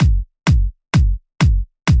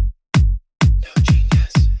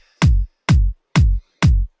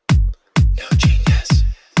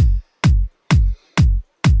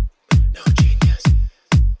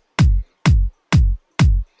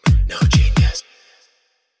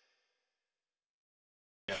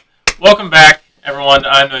Welcome back, everyone.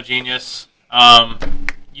 I'm No Genius.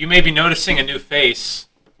 You may be noticing a new face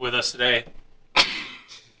with us today.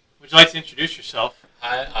 Would you like to introduce yourself?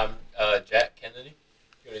 Hi, I'm Jack Kennedy.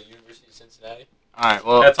 Go to University of Cincinnati. Alright,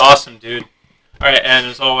 well... That's awesome, dude. Alright, and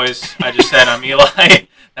as always, I just said I'm Eli.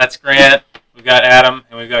 That's Grant. We've got Adam,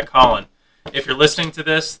 and we've got Colin. If you're listening to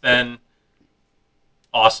this, then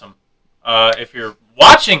awesome. If you're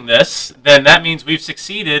watching this, then that means we've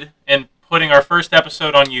succeeded in putting our first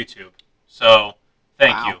episode on YouTube. So,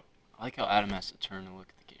 thank you. I like how Adam has to turn and look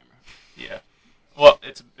at the camera. Yeah. Well,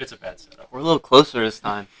 it's a bad setup. We're a little closer this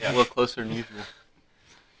time. Yeah. A little closer than usual.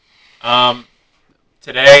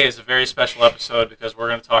 Today is a very special episode because we're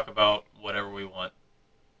going to talk about whatever we want.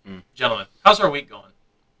 Gentlemen, how's our week going?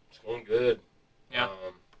 It's going good. Yeah.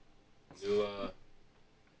 New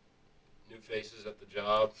faces at the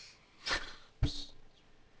job.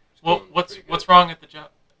 Well, what's wrong at the job?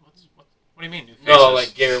 What do you mean, new faces? No,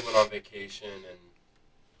 like Garrett went on vacation, and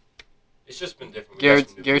it's just been different.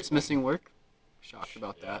 Garrett's missing work? Shocked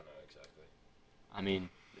about that. No, exactly. I mean,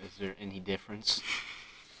 is there any difference?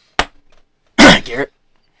 Garrett?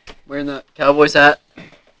 Wearing the Cowboys hat.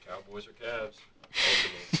 Cowboys or Cavs.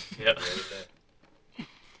 Yeah.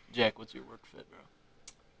 Jack, what's your work fit, bro?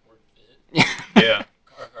 Work fit. Yeah.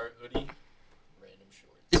 Carhartt hoodie. Random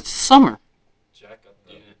shorts. It's summer. Jack got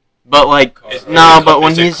the... But like, Is but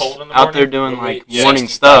when it he's cold in the out there morning? doing like Yeah. morning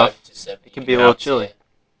 65 stuff, to 70 it can be a little chilly.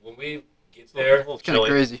 When we get there, It's kind of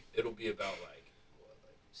crazy. it'll be about like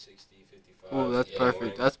 60, 55. Oh, that's in the perfect.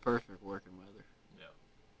 morning. That's perfect working weather. Yeah.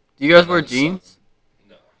 Do you guys And wear then the sun. jeans?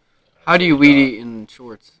 No. How do you weed Absolutely eat in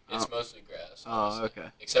shorts? It's mostly grass. Oh, honestly. okay.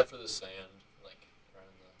 Except for the sand, like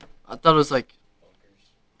around I thought it was like the bunkers.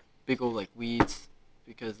 big old like weeds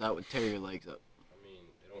because that would tear your legs up. I mean,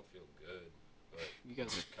 they don't feel good, but You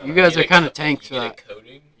guys are kind of You tanks for get a that.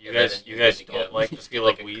 coating. You and then guys you're good to don't go. like the Just feel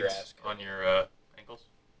get of a weeds grass on coating. your ankles?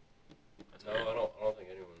 That's no, weird. I don't think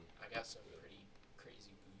anyone. I got some pretty crazy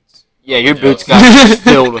boots. Yeah, your Yeah. boots got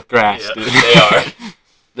filled with grass, Yeah. dude. They are.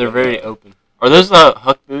 They're very open. Are those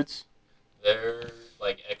Huck boots? They're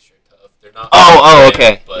like extra tough. They're not. Oh, brand,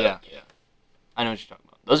 okay. But, Yeah. I know what you're talking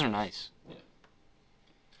about. Those are nice.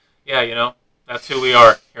 Yeah, you know, that's who we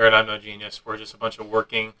are here at I'm No Genius. We're just a bunch of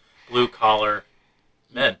working, blue-collar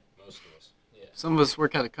men. Most of us. Yeah. Some of us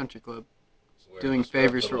work at a country club. Swear, Doing most of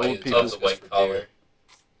favors the for white- old people. Of the white collar.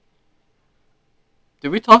 Did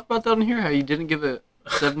we talk about that in here? How you didn't give a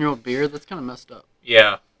 7-year-old beer? That's kind of messed up.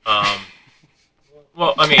 Yeah.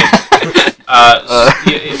 Well, I mean,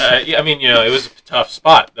 yeah, I mean, you know, it was a tough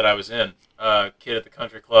spot that I was in. Kid at the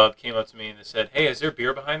country club came up to me and they said, "Hey, is there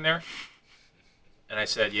beer behind there?" And I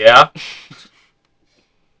said, "Yeah."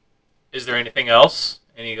 "Is there anything else?"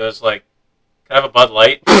 And he goes, "Like, can I have a Bud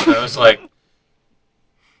Light?" And I was like,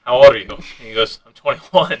 "How old are you?" And he goes, "I'm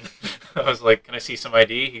 21." I was like, "Can I see some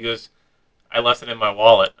ID?" He goes, "I left it in my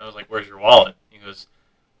wallet." I was like, "Where's your wallet?" He goes,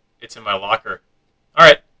 "It's in my locker." All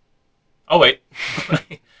right. Oh, wait.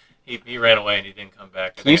 he ran away and he didn't come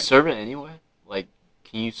back. Can you serve it anyway? Like,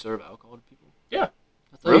 can you serve alcohol to people?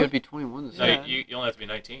 I thought Really? you had to be 21 to No, say. Yeah. you only have to be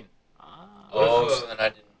 19. Oh, so then I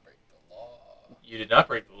didn't break the law. You did not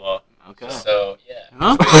break the law. Okay. So yeah.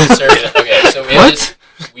 Huh? We were serving, okay, so we had What?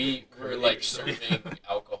 this, we were like serving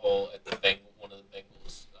alcohol at the one of the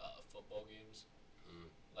Bengals football games,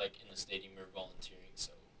 like in the stadium. We were volunteering,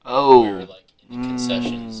 so we were like in the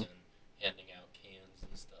concessions and handing out cans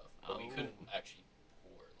and stuff, but we couldn't actually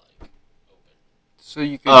pour like open. So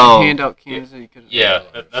you could Oh. hand out cans so you could. Yeah,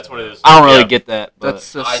 that's what it is. I don't really Yeah. get that, but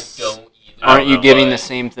That's I just. don't either. aren't you know, giving the but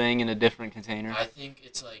same thing in a different container? I think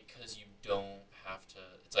it's like because you don't have to.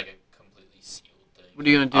 It's like a completely sealed thing. What are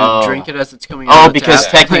you gonna do? Oh. Drink it as it's coming out? Oh, of the because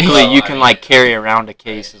tap? technically Well, you I can mean, like carry around a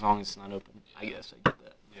case as long as it's not open. I guess I get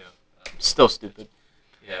that. Yeah. Still stupid.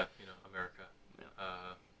 Yeah, you know, America.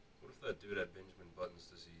 What if that dude had Benjamin Button's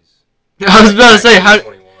disease? I was about to say, He's how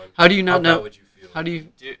 21. how do you How not bad know? would you feel? How do you?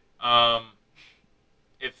 Dude,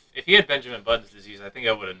 if he had Benjamin Button's disease, I think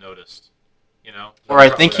I would have noticed. You know, Or I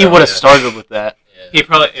think he Probably, would have yeah. started with that. Yeah. he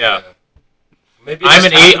probably Maybe it I'm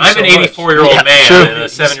just an happened so much. 84-year-old Yeah, man true. in a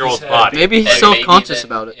 7-year-old's He's had- body. Maybe he's And self-conscious maybe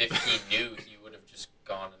about then it. If he knew, he would have just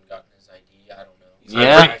gone and gotten his ID. I don't know. He's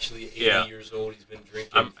Yeah. not actually 80 Yeah. years old. He's been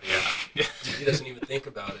drinking. I'm, for- yeah. He doesn't even think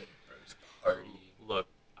about it. Party. Look,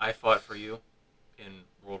 I fought for you in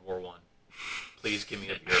World War I. Please give me a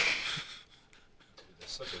beer. Dude,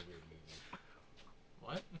 that's such a weird movie.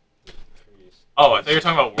 What? Curious. Oh, I thought you were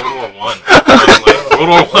talking about World War One. Like, World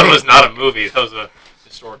War One was not a movie; that was a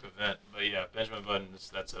historic event. But yeah, Benjamin Button.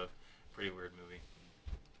 That's a pretty weird movie.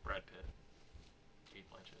 Brad Pitt, Kate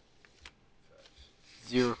Blanchett. Facts.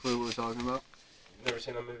 Zero clue what we're talking about. You've never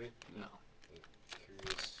seen that movie? No.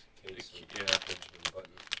 Curious case of Yeah. Benjamin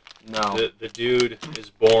Button. No. The dude is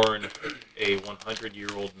born a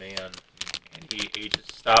 100-year-old man, and he ages.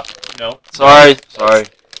 Stop. No. Sorry.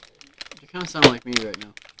 You kind of sound like me right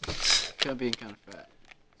now. Kind of being kind of fat.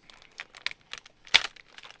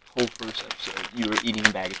 Whole first episode, you were eating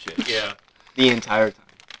a bag of chips. Yeah. The entire time.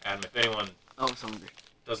 Adam, if anyone I was hungry.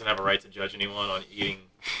 doesn't have a right to judge anyone on eating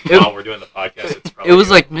It- while we're doing the podcast, it's probably It was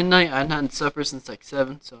you. like midnight. I hadn't had supper since like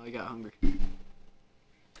 7, so I got hungry.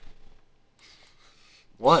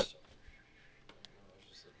 What?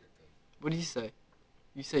 What do you say?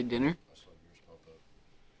 You say dinner?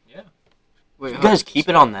 Yeah. Wait, You how, guys keep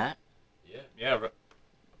it on that? Yeah.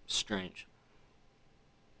 Strange.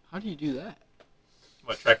 how do you do that?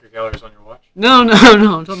 What, track your calories on your watch? No.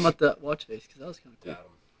 I'm talking about that watch face because that was kind of cool.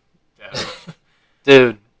 Yeah.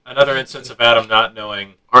 Dude, Another instance of Adam not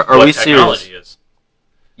knowing are what we technology serious? is.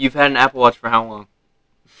 You've had an Apple Watch for how long?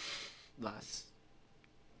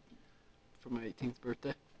 For my 18th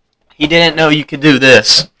birthday. He didn't know you could do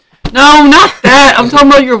this. No, not that. I'm talking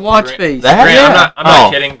about your watch face. That? Grant, Yeah. I'm not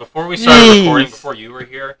Oh. kidding. Before we started recording, Jeez. before you were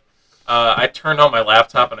here, I turned on my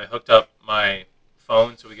laptop and I hooked up my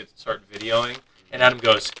phone so we could start videoing. And Adam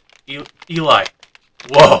goes, Eli,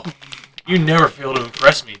 whoa, you never fail to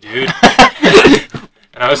impress me, dude.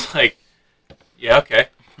 And I was like, yeah, okay,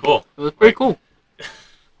 cool. It was pretty cool.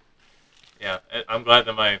 Yeah, I'm glad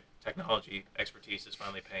that my technology expertise is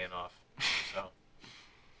finally paying off. So,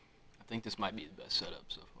 I think this might be the best setup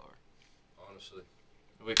so far. Honestly,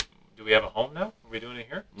 do we have a home now? Are we doing it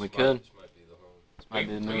here? We could. This might be the home. This might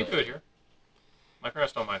be the We move. can do it here. My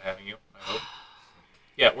parents don't mind having you, I hope.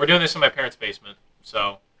 Yeah, we're doing this in my parents' basement,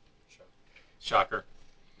 so shocker.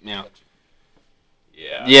 Yeah.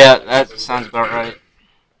 Yeah. Yeah, that sounds about right.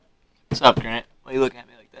 What's up, Grant? Why are you looking at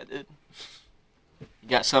me like that, dude? You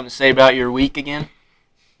got something to say about your week again?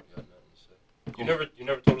 Got nothing to say. You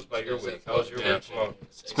never told us about your week. How was your Yeah. week? Come on.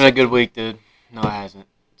 It's been a good week, dude. No, it hasn't.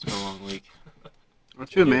 It's been a long week.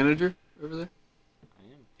 Aren't you a manager over there?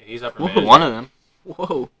 Yeah, he's upper Whoa. management. One of them.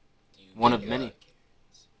 Whoa. One of many.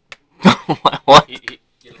 What?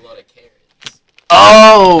 Get a lot of carrots.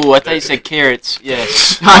 Oh, I thought you said carrots.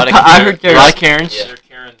 Yes. I heard A lot of carrots. Karens. Yeah. They're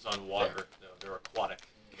Karens on water. No, they're aquatic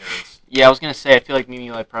Karens. Yeah, I was gonna say I feel like me and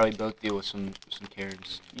Eli probably both deal with some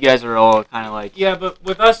Karens. You guys are all kind of like Yeah, but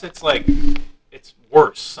with us, it's like it's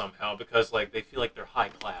worse somehow because like they feel like they're high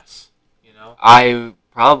class. You know? I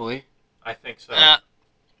probably I think so.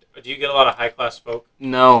 Do you get a lot of high class folk?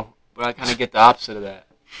 no, but I kind of get the opposite of that.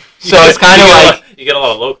 You So get- it's kind of you get a like lot- you get a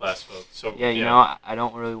lot of low class folk. So yeah, you know, I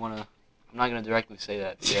don't really want to. I'm not gonna directly say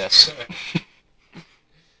that. But yes.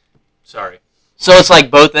 Sorry. So it's like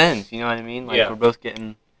both ends. You know what I mean? Like Yeah. we're both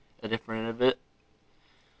getting a different end of it.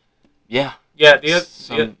 Yeah. Yeah.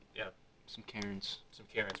 Some Karens. Some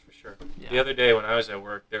Karens for sure. Yeah. The other day when I was at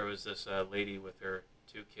work, there was this lady with her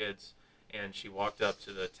 2 kids, and she walked up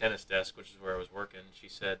to the tennis desk, which is where I was working. She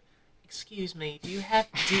said, "Excuse me, do you have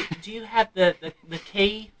the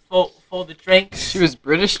key for the drinks?" She was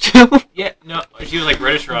British too. Yeah, no, she was like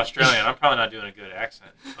British or Australian. I'm probably not doing a good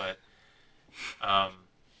accent, but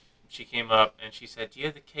she came up and she said, "Do you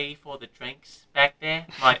have the key for the drinks back there?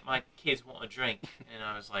 My kids want a drink." And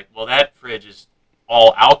I was like, "Well, that fridge is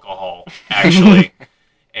all alcohol, actually."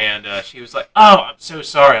 And she was like, "Oh, I'm so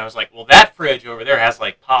sorry." I was like, "Well, that fridge over there has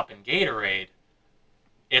like pop and Gatorade.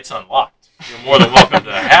 It's unlocked. You're more than welcome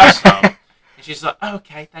to have some." And she's like,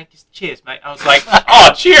 "Okay, thank you. Cheers, mate." I was like,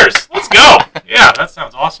 "Oh, cheers. Let's go." Yeah, that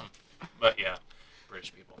sounds awesome. But yeah,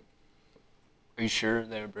 British people Are you sure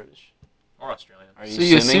they're British? or Australian. Are So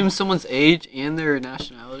you assuming? assume someone's age and their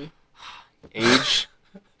nationality? Age?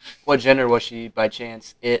 What gender was she by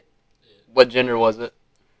chance? What gender was it?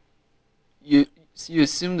 You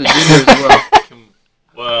assume the gender as well.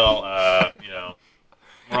 Well, you know,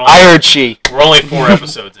 I heard she. we're only 4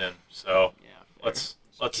 episodes in, so Yeah. let's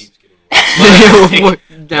Keeps getting worse.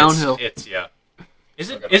 Downhill. It's yeah. Is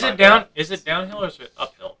Still it gotta is it find down? out. Is it downhill or is it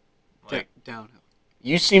uphill? Like Downhill.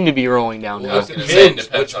 You seem to be rolling Well, downhill. I was gonna say it Depends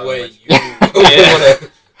depends which on way which- you Yeah.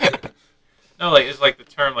 want to. no, like is like the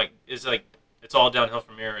term like is like it's all downhill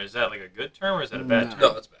from here. Is that like a good term or is that a bad No. term?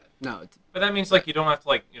 No, it's bad. No, it's, But that means like you don't have to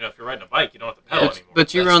like if you're riding a bike you don't have to pedal anymore.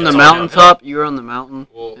 but you were That's- on the that's all mountaintop. You were on the mountain,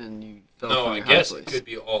 Well, and you fell No, from I your guess high it place. could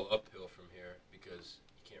be all uphill from here because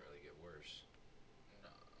you can't really get worse. No,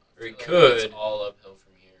 Or I you feel like could. It's all uphill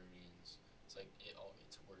from here means it's like it all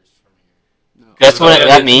gets worse from here. No. That's what Yeah,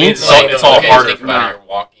 that it means? means it's all okay, harder Think for about me. it. You're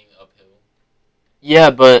walking uphill.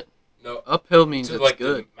 Yeah, but No, Uphill means so it's like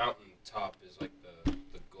good. the mountain top is like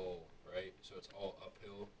the goal, right? So it's all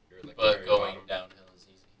uphill. You're like the But very going bottom. downhill is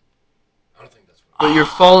easy. I don't think that's what. But you're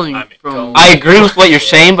falling I mean, from. I agree with what you're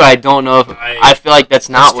saying, but I don't know if I feel like that's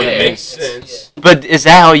not what it makes is. sense. But is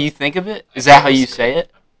that how you think of it? Is that how you say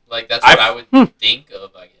it? Like that's what I would think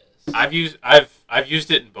of, I guess. I've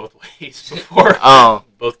used it in both ways before. Oh.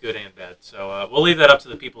 Both good and bad. So we'll leave that up to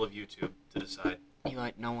the people of YouTube to decide.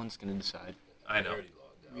 Eli, no one's gonna decide. I know.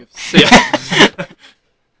 We have 6. Yeah.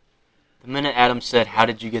 The minute Adam said, "How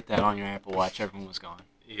did you get that on your Apple Watch?" everyone was gone.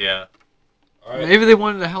 Yeah. All right. Maybe they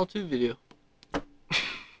wanted a how-to video.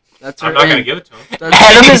 That's I'm her not gonna aim. give it to him.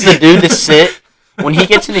 Adam is the dude to sit when he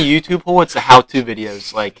gets in a YouTube hole. It's the how-to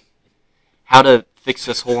videos, like how to fix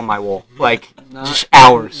this hole in my wall, like just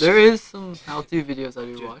hours. There is some how-to videos I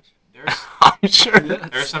do Dude. watch. I'm sure. Yeah.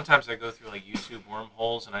 There's sometimes I go through like YouTube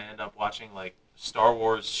wormholes and I end up watching like Star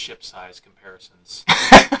Wars ship size comparisons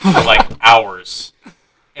for like hours.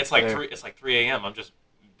 It's like Fair. 3 a.m. I'm just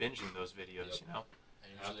binging those videos, you know.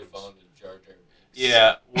 I usually fall into Jar Jar Binks.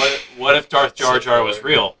 Yeah. What if Darth Jar Jar was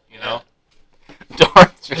real? You know.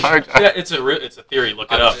 Darth Jar Jar. Yeah, it's a theory.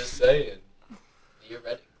 Look it I'm up. just saying.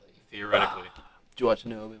 Theoretically. Did you watch the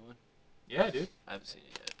new Obi-Wan? Yeah, dude. I haven't seen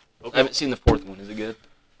it yet. I haven't seen the fourth one. Is it good?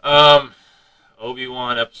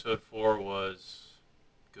 Obi-Wan episode 4 was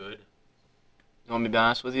good. You want me to be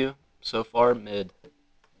honest with you? So far, mid.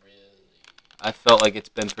 Really? I felt like it's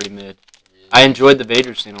been pretty mid. I enjoyed the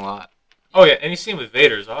Vader scene a lot. Oh yeah, any scene with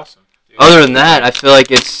Vader is awesome. Dude. Other than that, I feel like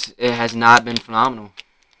it has not been phenomenal.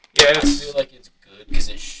 Yeah, I feel like it's good because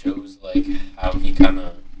it shows like how he kind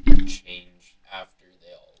of changed after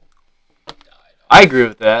they all died. I agree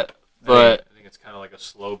with that, but I think it's kind of like a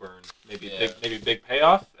slow burn. Maybe Yeah. big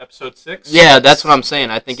payoff. Episode 6. yeah, that's what I'm saying.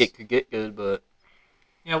 I think it could get good, but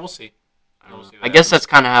Yeah, we'll see. I don't know. See what I guess happens. that's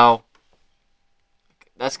kind of how.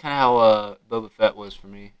 That's kind of how Boba Fett was for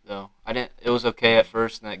me, though. I didn't. It was okay at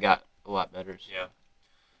first, and then it got a lot better. So. Yeah.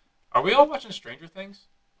 Are we all watching Stranger Things,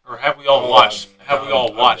 or have we all watched? Have we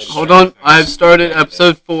all I've watched? been- Hold Stranger on, Things? I've started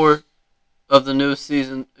episode 4 of the newest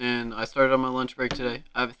season, and I started on my lunch break today.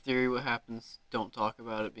 I have a theory what happens. Don't talk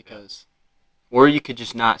about it because... Or you could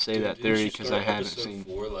just not say Dude, that didn't theory you because start I haven't episode seen.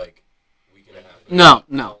 4 like a week and a half ago?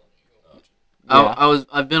 No. Yeah.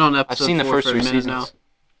 I've been on episode I've seen the 4 first for a 3 minute seasons.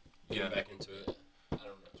 now. Get back into it. I don't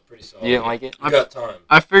know. It's pretty solid. You didn't like it? You got time.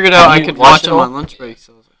 I figured out Have I you could watched watch it on my all? lunch break.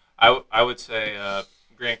 So I was like, I would say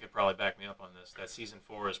Grant could probably back me up on this. That season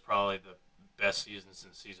 4 is probably the best season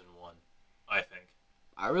since season 1. I think.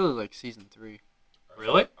 I really like season 3.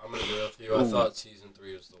 Really? I'm gonna go with you. I thought season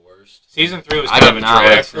 3 was the worst. Season 3 was I kind did of a not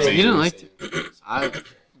drag like for season me. You didn't three. like it? I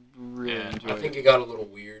really Yeah. enjoyed I think it. it got a little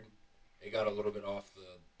weird. It got a little bit off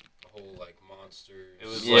the whole like monsters. It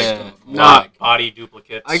was Yeah. like stuff, more Nah. like body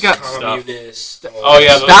duplicates. I got- stuff. communist. Oh,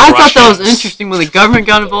 yeah, those I thought that was Russians. interesting when the government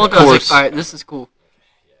got involved. I was course. like, all right, this is cool.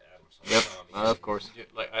 Yep. Of course.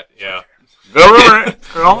 Yeah.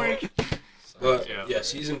 But Yeah. yeah,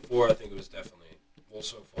 season 4 I think it was definitely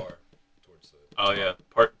so far towards the. Oh yeah.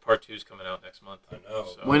 Part 2's coming out next month. I know.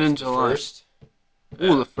 So- When in The July? First,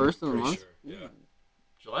 Ooh, the first of the pretty month. sure. Yeah,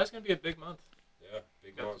 July's gonna be a big month. yeah,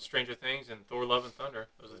 big Got month. Stranger Things and Thor: Love and Thunder.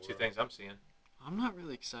 Those are the two things I'm seeing. I'm not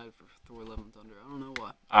really excited for Thor: Love and Thunder. I don't know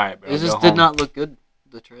why. All right, bro. It go just home. did not look good.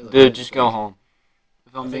 The trailer. Dude, just go home.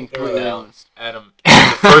 If I'm I being think they're completely out. honest. Adam, the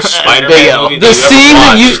first Big Spider-Man L. movie The that scene you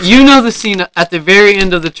that ever watched. you know the scene at the very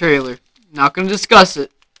end of the trailer. Not gonna discuss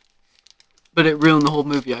it, but it ruined the whole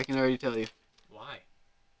movie. I can already tell you Why?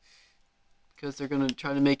 because they're gonna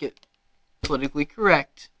try to make it politically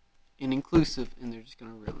correct and inclusive, and they're just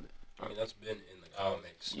gonna ruin it. I mean that's been in the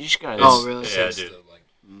comics. You just gotta. Oh, really? Yeah, Since dude. the, like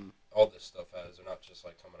Mm. all this stuff has. They're not just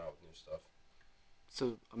like coming out with new stuff.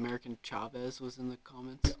 So American Chavez was in the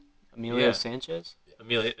comments. Amelia Yeah. Sanchez.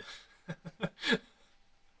 Amelia.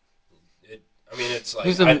 I mean it's like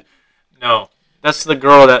Who's a- No, That's the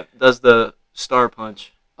girl that does the star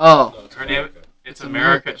punch. Oh, no, it's her name- America. it's It's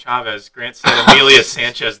America America. Chavez. Grant said Amelia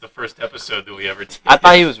Sanchez the first episode that we ever did. I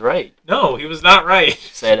thought he was right. No, he was not right.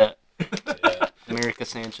 Say that. Yeah. America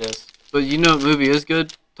Sanchez. but you know what movie is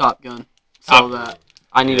good? Top Gun. Saw that.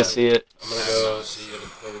 I need Yeah. to see it. I'm gonna go see it a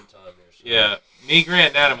third time here. So. Yeah, me, Grant,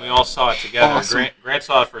 and Adam, we all saw it together. Awesome. Grant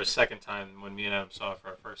saw it for a second time when me and Adam saw it for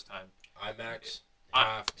our first time. IMAX. I-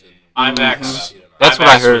 Have to. IMAX. Have to see it in That's IMAX what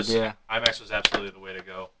I heard. was- Yeah. IMAX was absolutely the way to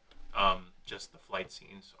go. Just the flight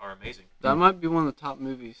scenes are amazing. That might be one of the top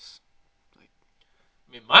movies. I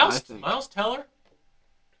mean, Miles I think. Teller,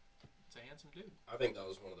 it's a handsome dude. I think that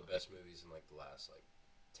was one of the best movies in like the last like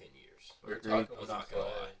 10 years. We were Agreed. talking I'm with not a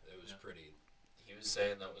gonna guy. lie, it was pretty. He was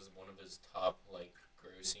saying that was one of his top like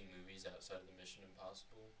grossing movies outside of the Mission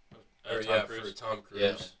Impossible. Or Tom yeah, Cruise. for Tom Cruise.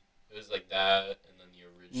 Yeah. It was like that, and then the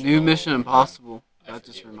original. New Mission Impossible. I That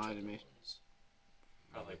just forget which reminded other me. ones.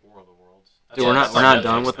 Probably like World of Worlds. Dude, we're that's not on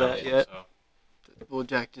done Netflix with now, that yet. So. Well,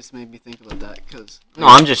 Jack just made me think about that because. No,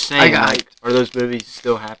 I'm just saying. I got like, are those movies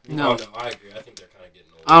still happening? No. Oh, no, I agree. I think they're kind of getting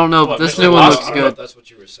old. I don't know. What, This Mission new one Impossible? looks I don't know if good. that's what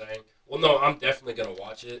you were saying. Well, no, I'm definitely gonna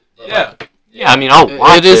watch it. But Yeah. Yeah, I mean, I'll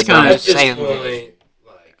watch It is but I'm kinda- just saying. Point, Like,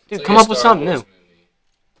 like, dude, It's come like up with a Star something Wars new. movie.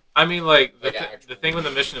 I mean, like Like the actual thing with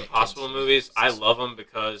the Mission like, Impossible continues. movies, I love them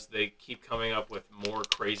because they keep coming up with more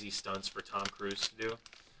crazy stunts for Tom Cruise to do.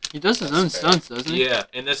 He does his That's own fair. stunts, doesn't he? Yeah,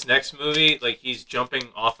 in this next movie, like he's jumping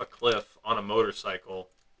off a cliff on a motorcycle,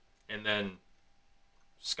 and then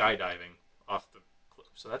skydiving off the cliff.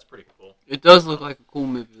 So that's pretty cool. It does look like a cool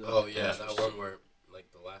movie though. oh yeah, that one where like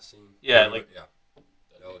the last scene. Yeah, Whatever, like- yeah.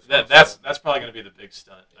 That was That's probably gonna be the big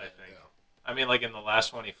stunt, I think. Yeah. I mean, like in the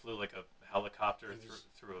last one, he flew like a helicopter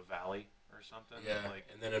through a valley or something. Yeah, Like,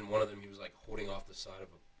 and then in one of them, he was like holding off the side of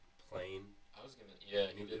a plane. I was gonna. Yeah,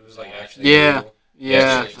 And he it did was like that. actually Yeah. illegal. Yeah,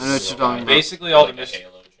 Actually, I know what it's you're talking about. basically all the like a mission,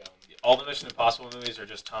 Halo jump. all the Mission Impossible movies are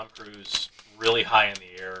just Tom Cruise really high in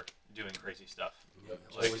the air doing crazy stuff. Yeah,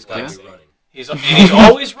 Like- always got to Yeah. be running. He's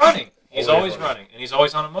always running. He's Always always running. running, and he's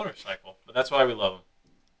always on a motorcycle. But that's why we love him.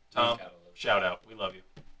 Tom, Gotta love shout out, we love you.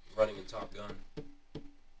 Running in Top Gun.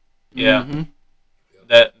 Yeah, Mhm.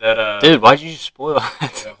 that Dude, why'd you just spoil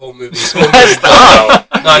that? The whole movie. Stop.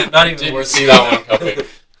 not even Didn't worth see that one coming.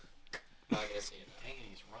 Not gonna see it. Dang it,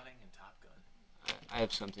 he's running in Top Gun. I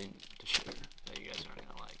have something to share that you guys aren't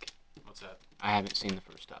gonna like. What's that? I haven't seen the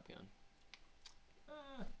first Top Gun.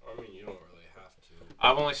 I mean, you don't really have to.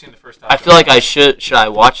 I've only seen the first Top I Gun. feel like I should. Should I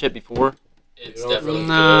watch it before? It's You don't definitely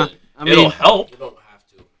Nah. good. I It'll mean, help. You don't have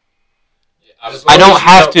to. Yeah, I was As long I don't as you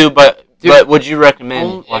have don't- to, but would you recommend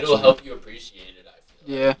It'll watching It'll it? help you appreciate it. I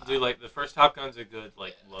feel. yeah. Dude, like the first Top Gun's a good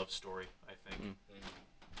like love story. I think. Mm.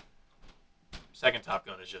 Second Top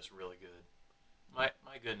Gun is just really good. My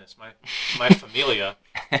goodness, my familia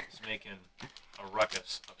is making a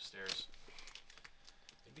ruckus upstairs.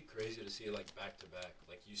 It'd be crazy to see it like back to back.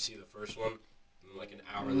 Like you see the first one, and like an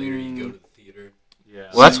hour later you go to the theater. Yeah.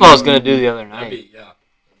 Well, that's what I was gonna do the other That'd night. be yeah.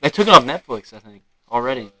 They took it off Netflix, I think,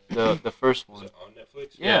 already. The first Was one. it on Netflix?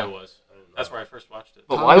 Yeah, it was. I didn't know. That's where I first watched it.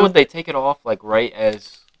 But Top why Gun? would they take it off like right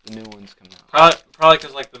as the new ones come out? Probably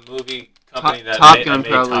because like the movie company Top that Gun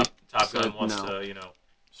made probably Top Gun said wants no. to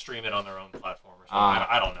stream it on their own platform or something. Ah.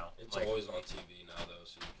 I don't know. It's Like, always on TV now though,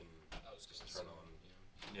 so you can I was just just turn turn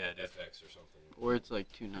on yeah, dude. FX or something. Or it's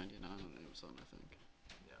like $2.99 on Amazon, I think.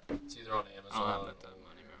 It's either on I Amazon don't have that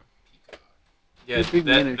money, bro. Peacock. Yeah, Your big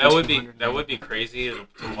that manager's would be $299. that would be crazy to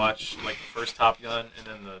watch like the first Top Gun and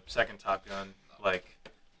then the second Top Gun like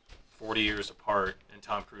 40 years apart, and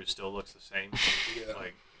Tom Cruise still looks the same. Yeah.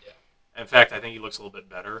 Like, Yeah. in fact, I think he looks a little bit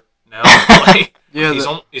better now. Like, Yeah,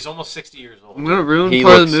 he's almost 60 years old. I'm gonna ruin He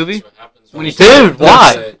part of looks- the movie. That's what happens When you he- Dude, Don't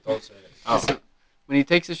why? say it. Don't say it. Oh, When he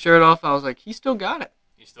takes his shirt off, I was like, he still got it.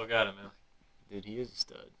 He still got it, man. dude, he is a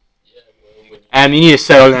stud. Yeah, well, when you Adam, you need to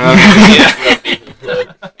settle down. Yeah. Baby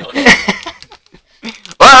blood.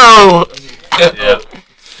 Whoa! Yeah.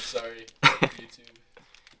 Sorry, YouTube.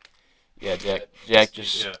 Yeah, Jack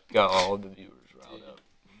just Yeah. got all the viewers riled up.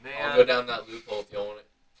 I'll go Man. down that loophole if y'all want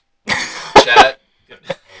it. Chat, All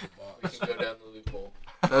the we bots. can go down the loophole.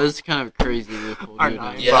 That was kind of a crazy loophole, Our dude.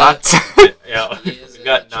 nine Yeah. bots. Yeah, He is we've in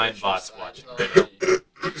got the 9 Church of bots watching. Scientology.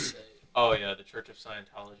 Just saying. Oh yeah, the Church of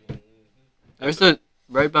Scientology. Mhm. There's a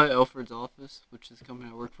right by Alfred's office, which is the company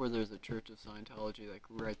I work for. There's a Church of Scientology, like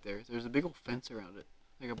right there. There's a big old fence around it,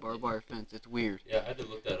 like a barbed wire fence. It's weird. Yeah, I had to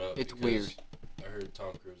look that up. It's because weird. I heard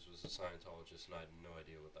Tom Cruise was a Scientologist, and I had no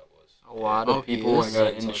idea what that was. A lot Oh, of he people is? in Yeah,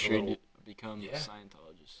 the it's like a industry little- become Yeah.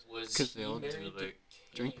 Scientologists. Was 'Cause he they all do, married like,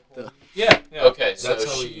 to drink Katie the- Holmes? Yeah, yeah. Okay, so That's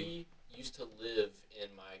how she used to live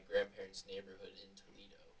in my grandparents' neighborhood in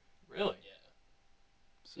Toledo. Really? Yeah.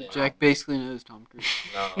 So Yeah. Jack basically knows Tom Cruise.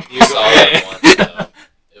 No, You I saw go- them once though.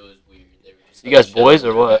 It was weird. They were just. You like, guys boys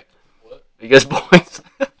chilling or what? back- What? Are you guys boys?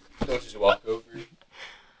 Don't just walk over.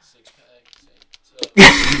 6-pack. Say,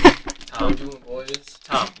 what's up? How we Tom, doing, boys?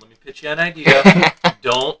 Tom, let me pitch you an idea.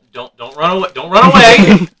 Don't run away. Don't run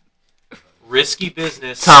away. Risky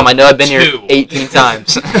business. Tom, I know I've been here 2. 18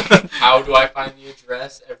 times. How do I find the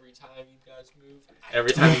address every time you guys move?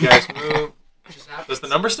 Every time you guys move, It just happens. does the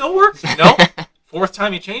number still work? No. 4th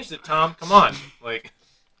time you changed it, Tom. Come on. Like,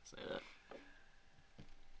 Say that.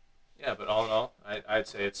 yeah, but all in all, I'd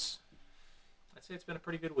say it's been a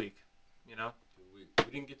pretty good week. You know,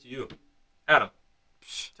 We didn't get to you. Adam,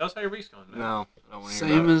 tell us how your week's going, man. No, I don't want to hear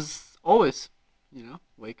Same about it. as always. You know,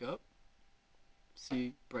 wake up,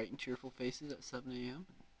 see bright and cheerful faces at 7 a.m.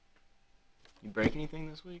 You break anything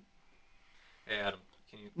this week? Hey, Adam,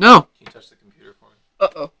 can you No. touch the computer for me?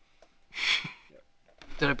 Uh-oh.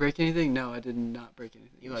 Did I break anything? No, I did not break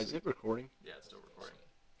anything. Eli, is it recording? Yeah, it's still recording.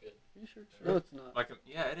 Are You sure? No, it's not.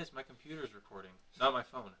 Yeah, it is. My computer's recording, not my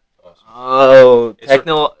phone. Awesome. Oh,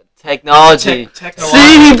 technology.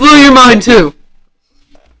 See, he blew your mind too.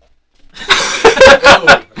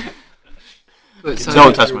 Wait, so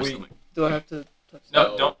Don't touch my stomach. do I have to touch?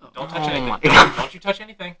 No, don't Oh touch my anything. God. Don't you touch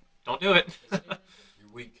anything. Don't do it. You're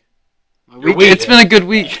weak. My You're week. weak. It's been a good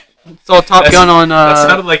week. Saw Top Gun on That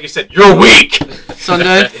sounded like you said you're weak.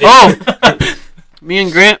 Sunday. Oh, me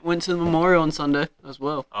and Grant went to the memorial on Sunday as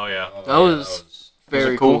well. Oh yeah. That was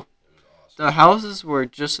very cool. cool. It was awesome. The houses were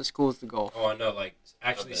just as cool as the golf. Oh, I know. Like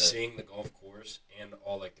actually Okay. seeing the golf course and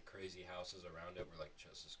all like the crazy houses around it were like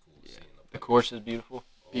just as cool. Yeah. Seeing The course is beautiful.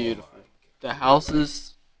 Oh, Beautiful. my The God.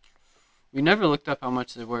 houses, we never looked up how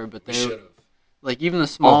much they were, but We they should were, have. like even the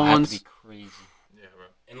small had ones. to be crazy. Yeah, bro.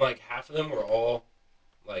 And like half of them were all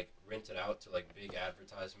like rented out to like big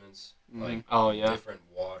advertisements, like Oh yeah. different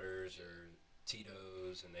waters or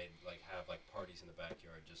Tito's, and they'd like have like parties in the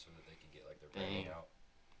backyard just so that they could get like their branding Dang. out.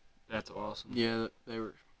 That's awesome. Yeah, they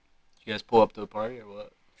were. You guys pull up to a party or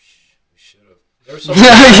what? We should have. There was some Yeah,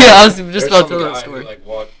 I was there just was about to some tell that guy story. who like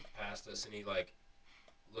walked past us and he like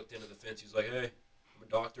looked into the fence. He was like, "Hey, I'm a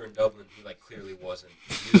doctor in Dublin." He like clearly wasn't.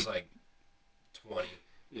 He was like 20.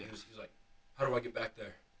 Yeah. He was like, "How do I get back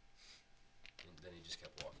there?" And then he just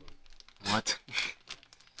kept walking. What?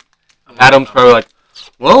 Adam's probably like,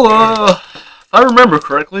 well, if I remember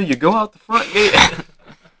correctly, you go out the front gate.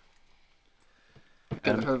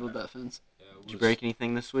 Get hurt with that fence. Yeah, it Did you was- break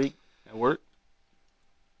anything this week at work?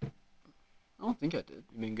 I don't think I did.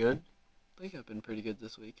 You been good? I think I've been pretty good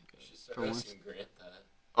this week. You should start For once. asking Grant that.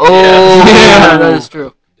 Oh, Yeah, that is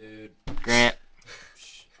true. Dude. Grant.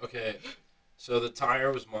 Okay, so the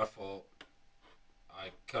tire was my fault. I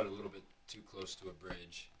cut a little bit too close to a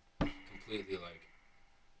bridge. Completely like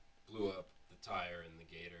blew up the tire and the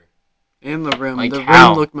gator. And the rim. Like the how?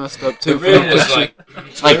 rim looked messed up too. The from rim the was picture. like,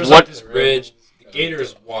 so Like there's what- like this bridge. The gator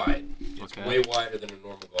is wide. It's Okay. way wider than a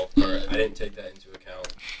normal golf cart. I didn't take that into account.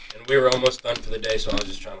 And we were almost done for the day, so I was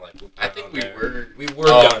just trying to like whip I around think we there. were. We were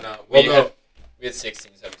Oh, done. no. Well, We no. had- We had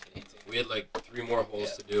 16, 17, 18. We had like 3 more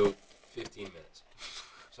holes to do, 15 minutes.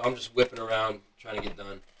 So I'm just whipping around trying to get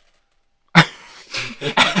done.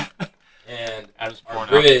 And Adam's our pouring out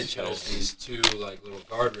bridge his has skills. these 2 like little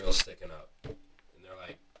guardrails sticking up, and they're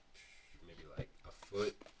like maybe like a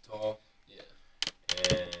foot tall. Yeah.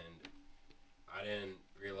 And I didn't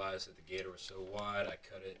realize that the gator was so wide. I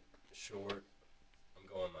cut it short. I'm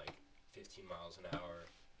going like 15 miles an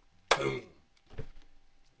hour. Boom.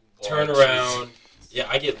 Turn Launches. around. Yeah,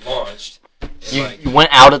 I get launched. And You, like, you went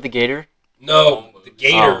out of the gator? no, Almost. the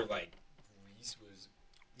gator Oh. like Reese was.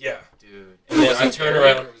 yeah. Dude. And then Was I it turn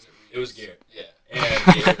Garrett around. or was It was Reese? Garrett.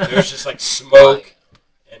 Yeah. And there's just like smoke,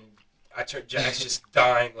 and I turn. Jack's just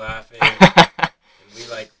dying laughing, and we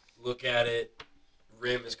like look at it.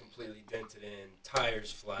 Rim is completely dented in,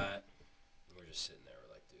 tires flat, and we're just sitting there.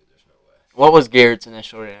 We're like, dude, there's no way. What was Garrett's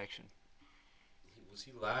initial reaction? Was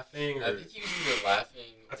he laughing? Or I think he was either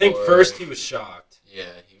laughing. I think or, first he was shocked. Yeah.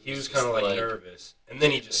 He was just kind of like nervous, and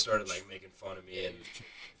then he just started like making fun of me. Yeah, And he was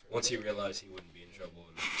tripping for once he sure. realized he wouldn't be in trouble,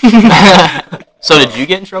 So did you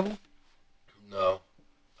get in trouble? no,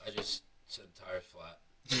 I just said tires flat.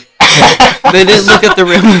 They didn't look at the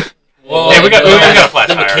rim. Well, Hey, we got a flat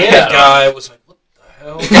the tire. mechanic Yeah. guy was like, "What the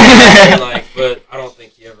hell?" And like, but I don't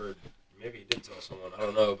think he ever. Maybe he did tell someone. I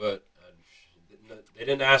don't know, but they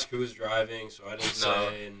didn't ask who was driving, so I didn't No.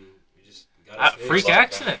 say, and we just got it fixed. Freak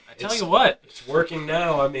accident. I tell you what. It's working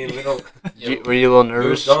now. I mean, we don't. Were you a little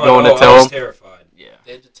nervous Moved on. going Oh, to tell I was him? terrified. Yeah.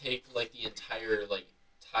 They had to take like the entire like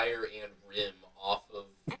tire and rim off of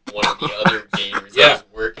one of the other gators Yeah. that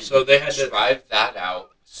was working. So they had to drive that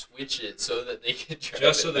out, switch it so that they could drive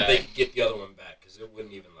just it so that back. they could get the other one back because it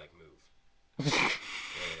wouldn't even like move.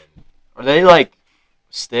 And Are they like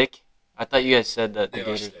stick? I thought you guys said that the They are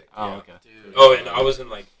gators. stick, Oh, yeah. okay. Dude. oh, and I was in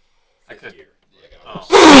like I fifth could- gear. Yeah. Like,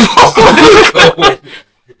 I was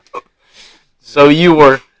going. So you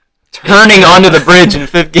were turning onto the bridge in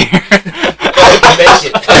fifth gear. Make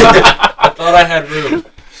it. I thought I had room,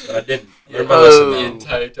 but I didn't. Learned my lesson The now.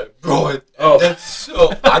 entire time, bro. Oh. That's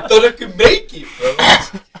so. I thought I could make it, bro.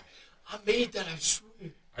 I made that. I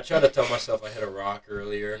swear. I tried to tell myself I hit a rock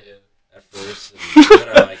earlier Yeah. at first, and then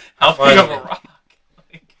I like How big of a finally rock?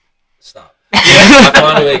 stop. I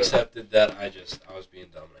finally accepted that I was being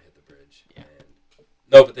dumb and I hit the bridge. Yeah. And,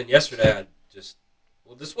 no, but then yesterday I just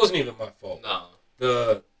this wasn't even my fault. No.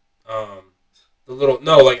 The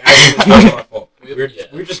actually it wasn't my fault. We were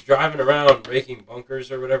Yeah. just driving around raking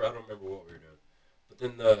bunkers or whatever. I don't remember what we were doing. But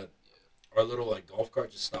then our little like golf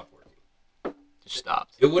cart just stopped working. Just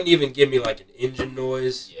stopped. It wouldn't even give me like an engine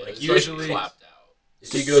noise. Yeah. Like it's usually clapped out.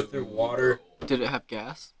 if you go through water, Did it have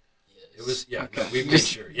gas? Yeah. It was, yeah, Okay. no, we made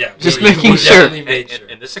sure. Yeah, just we making sure. definitely made sure.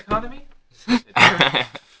 In this economy? I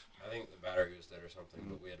think the battery was dead or something,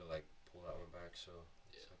 but we had to, like, pull that one back, so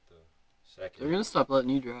it's like the second. They're going to stop letting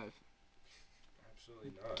you drive.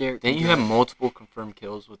 Absolutely not. Garrett, Didn't you drive. have multiple confirmed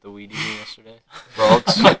kills with the weed eater yesterday?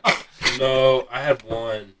 Frogs? No, I had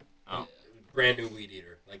one. Oh. Brand new weed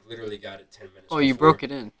eater. Like, literally got it 10 minutes Oh, you before. broke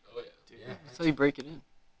it in. Oh, Yeah. That's how you break it in.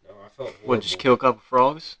 No, I felt horrible. What, just kill a couple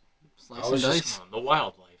frogs? Slice I and was just- dice. Come on, the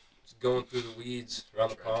wildlife. Just going through the weeds around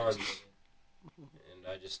the pond, and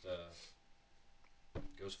I just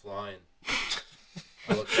goes flying.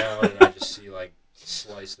 I look down and I just see like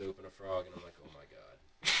sliced open a frog, and I'm like, oh my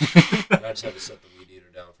god. And I just had to set the weed eater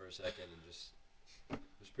down for a second and just. It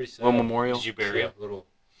was pretty sad. Little memorial. Did you bury him? Little.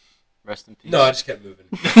 Rest in peace. No, I just kept moving.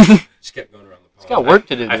 Just kept going around the pond. It's got work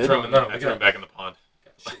to do, I dude. threw him, No, I threw him back in the pond.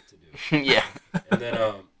 Got shit to do. Yeah. And then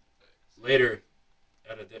later,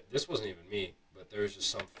 this wasn't even me, but there was just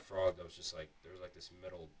some frog that was just like, there was like this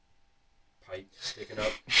metal pipe sticking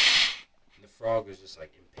up, and the frog was just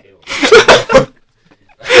like impaled.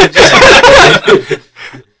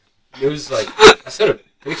 It was like, I sent a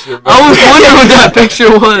picture. But I was wondering what that picture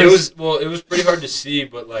was. it was pretty hard to see,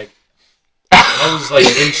 but like, I was like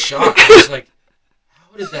in shock. I was like,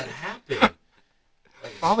 how did that happen?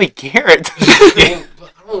 Like, Probably Garrett.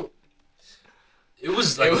 but I don't. It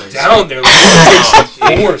was like down there. Like, it takes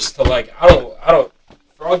some force to like. I don't.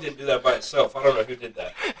 Frog didn't do that by itself. I don't know who did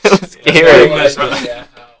that. It was Yeah, Garrett. yeah,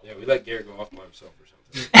 yeah, we let Garrett go off by himself or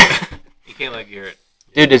something. You can't let Garrett.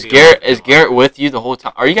 Dude, is Garrett with you the whole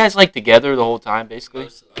time? Are you guys like together the whole time, basically?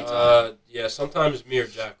 Most of the time. Yeah. Sometimes me or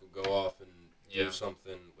Jack will go off and Yeah. do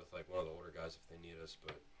something with like one of the older guys if they need us,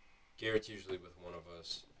 but Garrett's usually with one of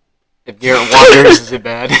us. If Garrett wanders, is it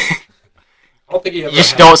bad? I don't think he ever. You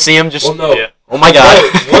just had- don't see him. Just Well, no. Yeah. oh my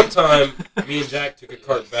god. One time, me and Jack took a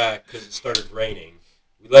cart back because it started raining.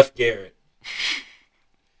 We left Garrett.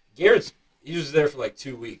 He was there for like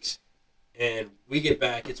 2 weeks. And we get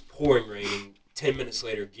back, it's pouring raining. 10 minutes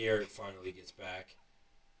later, Garrett finally gets back.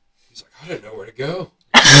 He's like, I didn't know where to go.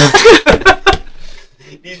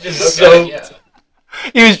 He's just Okay, so... yeah.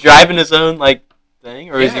 He was driving his own like thing,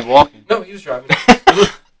 or is he Yeah. walking? No, he was driving.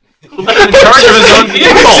 Let him in charge of his own He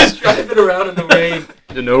was vehicle. just driving around in the rain.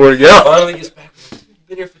 Didn't know where to go. Finally gets back. We've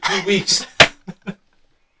been here for 2 weeks.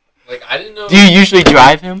 Like, I didn't know. Do you usually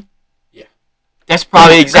drive him? Yeah. That's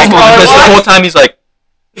probably exactly probably because why. the whole time he's like.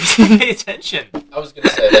 Pay attention. I was going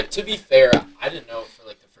to say, like, to be fair, I didn't know it for,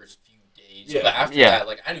 like, the first few days. Yeah. But after Yeah. that,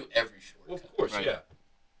 like, I knew every Well, shortcut. of course, Right. yeah.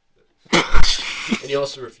 And he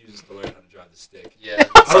also refuses to learn how to drive the stick. Yeah.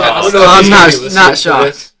 I don't know I'm if he's not- gonna be listening not to shocked.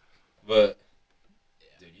 this, but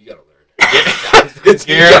dude, you gotta learn. You gotta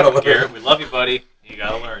Garrett, learn. Garrett, we love you, buddy. You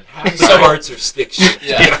gotta learn. Some arts are stick shit.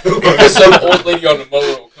 Yeah. You Because gotta some learn. old lady on the mower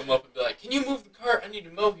will come up and be like, "Can you move the cart? I need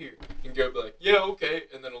to mow here." And Garrett will be like, "Yeah, okay."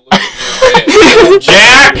 And then he'll look at me and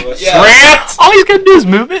Jack! Yeah. Grant! All he's gonna do is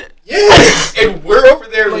move it. Yes. and we're over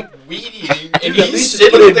there like weed eating, and Dude, at he's least just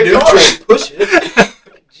sitting put in it the in neutral car. and push it.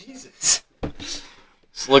 Jesus.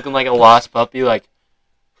 Just looking like a lost puppy. Like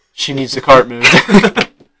she needs the cart moved.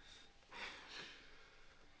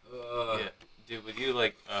 Yeah, dude, with you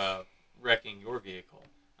like wrecking your vehicle,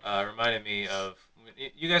 reminded me of.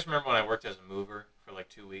 You guys remember when I worked as a mover for like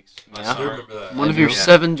 2 weeks last Yeah. I do summer? remember that. One of your Yeah.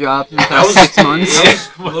 7 jobs in the That past was 6 months.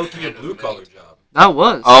 That was low-key a blue-collar job. That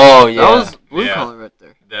was. Oh yeah. That was blue Yeah. collar right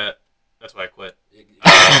there. That's why I quit.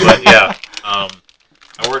 But yeah,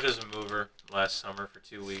 I worked as a mover last summer for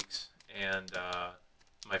 2 weeks, and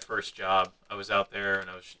my first job, I was out there and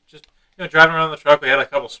I was just driving around the truck. We had a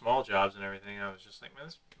couple small jobs and everything. I was just like, man,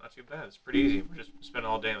 this is not too bad. It's pretty easy. We're just spending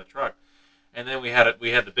all day in the truck, and then we had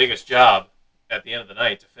the biggest job at the end of the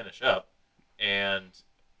night to finish up, and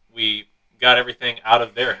we got everything out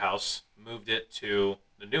of their house, moved it to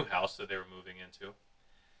the new house that they were moving into.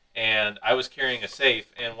 And I was carrying a safe,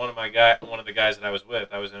 and one of the guys that I was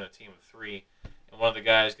with, I was in a team of 3, and one of the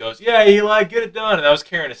guys goes, "Yeah, Eli, get it done." And I was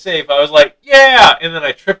carrying a safe. I was like, "Yeah!" And then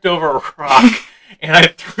I tripped over a rock, and I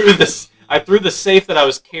threw the safe that I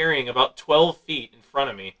was carrying about 12 feet in front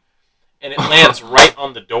of me, and it lands right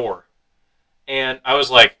on the door. And I was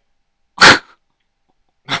like,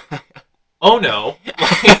 "Oh no!"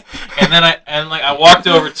 And then I walked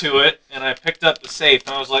over to it and I picked up the safe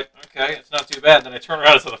and I was like, "Okay, it's not too bad." And then I turned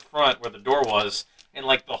around to the front where the door was, and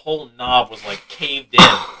like the whole knob was like caved in,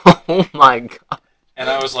 Oh my god. and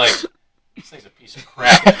I was like, "This thing's a piece of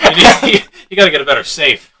crap. You got to get a better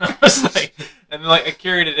safe." I was like, and then like I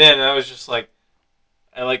carried it in and I was just like,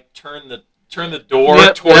 I like turned the door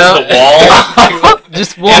Yep, towards yep. the wall.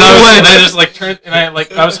 Just walk And away. I just like turned, and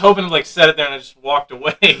I was hoping to like set it there, and I just walked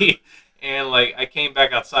away. And like I came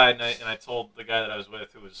back outside and I told the guy that I was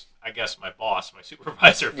with, who was I guess my boss, my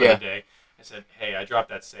supervisor for the day. I said, "Hey, I dropped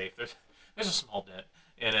that safe. There's a small dent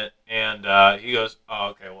in it." And he goes, "Oh,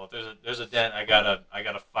 okay. Well, if there's a dent, I gotta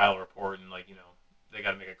file a report and like they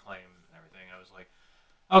gotta make a claim and everything." I was like,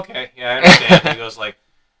 "Okay, yeah, I understand." He goes like,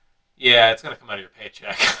 "Yeah, it's gonna come out of your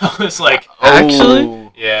paycheck." I was like,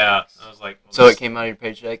 Actually? "Yeah." I was like, well, So it came out of your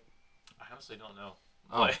paycheck? I honestly don't know.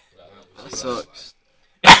 Oh. Like, That sucks.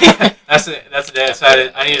 that's the day I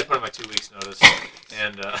decided I needed to put in my 2 weeks notice.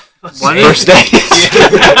 And Why First day.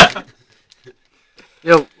 Yeah.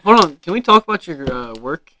 Yo, hold on. Can we talk about your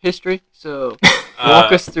work history? So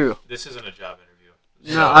walk us through. This isn't a job interview.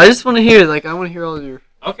 No, I just want to hear. Like, I want to hear all your.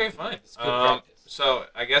 Okay, fine. It's good practice. So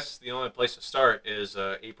I guess the only place to start is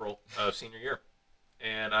April of senior year,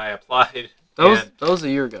 and I applied. That was a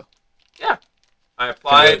year ago. I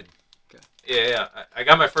applied. Okay. Yeah. I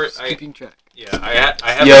got my first. Just keeping track. Yeah,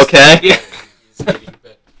 I have. You okay? Yeah. He's getting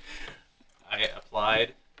better. I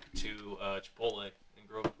applied to Chipotle in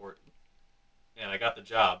Groveport, and I got the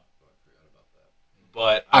job.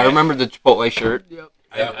 But I remember the Chipotle shirt. Yep.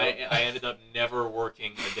 I ended up never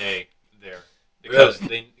working a day there because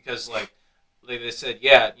they said,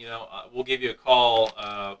 yeah, we'll give you a call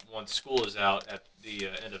once school is out at the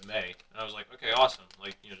end of May. And I was like, okay, awesome.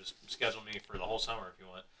 Like, just schedule me for the whole summer if you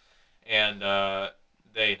want. And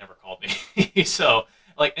they never called me. So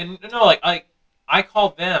like, and no, like I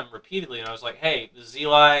called them repeatedly and I was like, hey, this is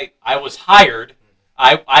Eli. I was hired.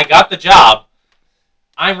 I got the job.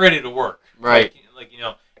 I'm ready to work. Right. Like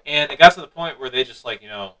and it got to the point where they just like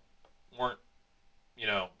weren't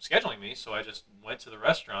scheduling me, so I just went to the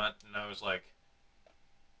restaurant and I was like,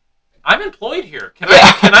 I'm employed here. Can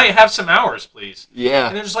I have some hours, please? Yeah.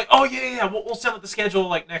 And they're just like, oh yeah, we'll send out the schedule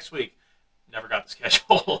like next week. Never got the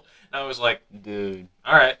schedule. And I was like, Dude.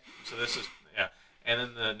 all right, so this is And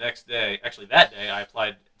then the next day, actually that day, I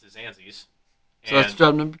applied to Zanzi's. So that's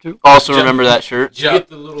job number 2. Also remember that shirt. Did you get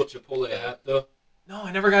the little Chipotle hat though? No,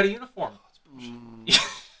 I never got a uniform.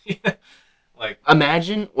 Yeah. Like,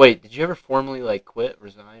 Imagine. Wait, did you ever formally like quit,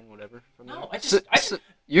 resign, whatever from there? no, I just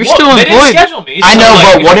You're well, still they didn't employed. schedule me. I so, know,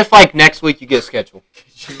 like, but what if like next week you get scheduled?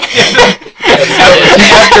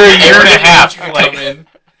 after a year and a half, like,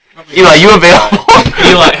 Eli, you available?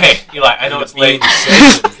 Eli, I know it's late.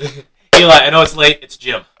 Eli, I know it's late. It's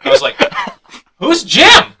Jim. I was like, who's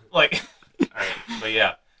Jim? Like, all right, but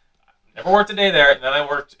yeah, never worked a day there. And then I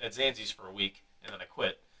worked at Zanzi's for a week, and then I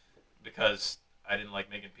quit because I didn't like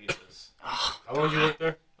making pizzas. How long did you work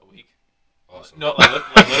there? A week. Awesome. No, like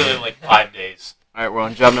literally like 5 days. All right, we're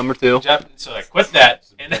on job number 2. So I quit that,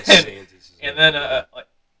 and then like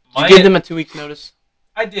Did you give them a 2 weeks notice?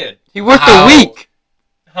 I did. He worked Wow. a week.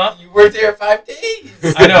 Huh? You worked there 5 days.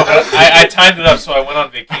 I know, but I timed it up so I went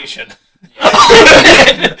on vacation.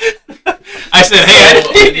 I said, hey, I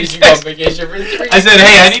need these you go on vacation for 3 I said,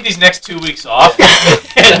 hey, I need these next 2 weeks off.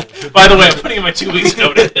 And by the way, I'm putting in my 2 weeks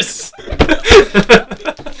notice.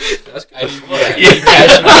 That's I good. need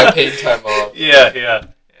cash in my paid time off. Yeah.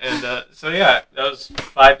 And so yeah, that was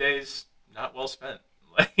 5 days not well spent.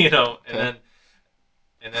 And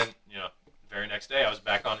then very next day I was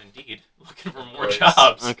back on Indeed looking for more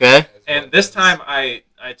jobs. Okay. And this time I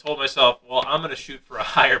told myself, well, I'm going to shoot for a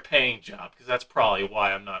higher paying job because that's probably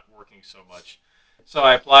why I'm not working so much. So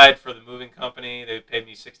I applied for the moving company. They paid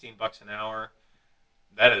me $16 an hour.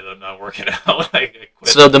 That ended up not working out. I quit.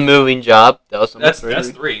 So the moving job, that was number That's 3. that's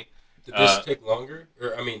 3. Did this take longer?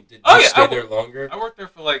 Or I mean, did Oh, you yeah, stay there longer? I worked there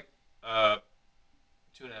for like 2.5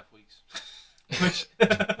 weeks. Which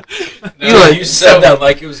You said that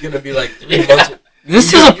like it was gonna be like 3 months.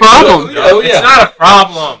 This is a problem. No, it's not a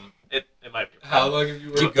problem. It might be a How problem. long have you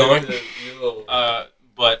worked? Keep going.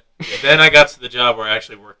 But then I got to the job where I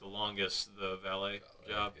actually worked the longest, the valet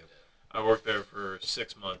job. I worked there for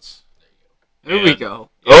 6 months. There we go.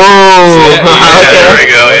 Oh. There we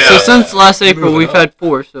go. Yeah. So since last April, Moving we've up. had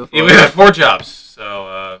 4 so far. Yeah, we had 4 jobs.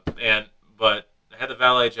 So but I had the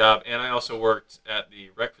valet job, and I also worked at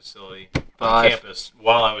the rec facility on 5. campus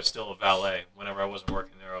while I was still a valet. Whenever I wasn't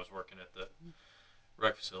working there, I was working at the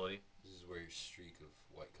rec facility. This is where your streak of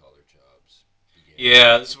white collar jobs began.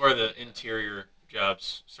 Yeah, this is where the interior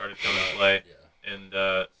jobs started coming into play. Yeah. And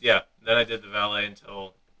then I did the valet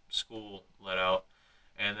until school let out,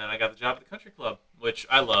 and then I got the job at the country club, which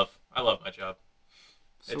I love. I love my job.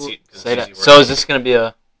 So, It's Say easy that. work. So is this gonna be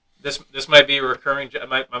a? This might be a recurring. I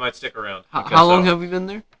might stick around. how long have we been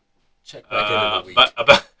there? Check back in a week.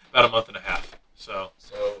 About a month and a half. So.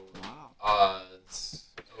 So, Wow. it's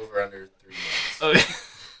over under 3 months. Okay.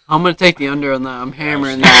 I'm gonna take the under on that. I'm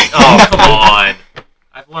hammering that. Oh, come on!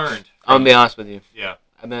 I've learned. I'm gonna be honest with you. Yeah.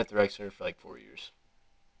 I've been at the rec center for like 4 years.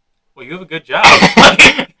 Well, you have a good job.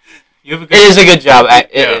 You have a It is a good job.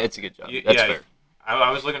 Yeah. It's a good job. That's yeah, fair. I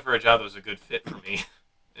was looking for a job that was a good fit for me,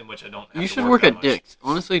 in which I don't have You to should work work that at much. Dick's.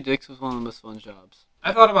 Honestly, Dick's was one of the most fun jobs.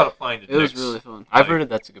 I thought about applying to It was Dick's. really fun. I've heard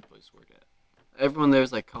that's a good place to work at. Everyone there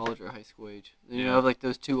is like college or high school age. And you Yeah. have like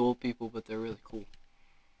those two old people, but they're really cool.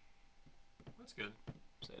 That's good.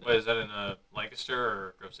 Say that. Wait, is that in Lancaster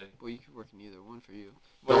or Grove City? Well, you could work in either one for you.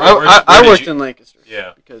 Where I did worked you- in Lancaster.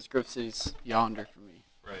 Yeah. Because Grove City's yonder for me.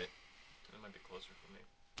 Right. That might be closer for me.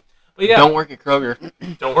 But yeah, Don't work at Kroger.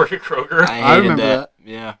 don't work at Kroger. I I hated remember that.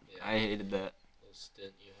 Yeah, I hated that. Little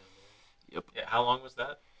stint you have Yeah, how long was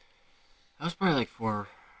that? That was probably like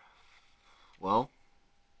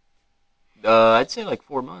I'd say like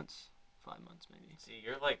 4 months. 5 months maybe. See,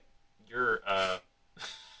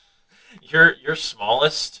 your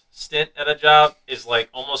smallest stint at a job is like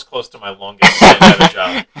almost close to my longest stint at a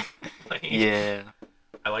job. Like, Yeah.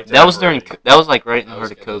 I like to That have was during. variety. That was like right in the I was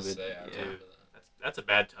heart of gonna COVID. say, I Yeah. remember That's a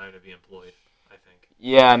bad time to be employed, I think.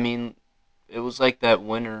 Yeah, I mean, it was like that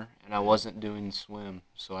winter, and I wasn't doing swim,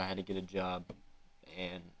 so I had to get a job,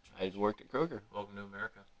 and I worked at Kroger Welcome to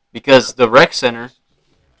America. because the rec center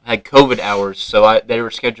had COVID hours, so they were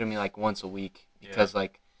scheduling me like once a week because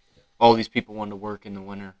like all these people wanted to work in the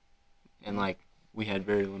winter, and like we had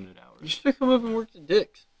very limited You hours. should have come up and worked at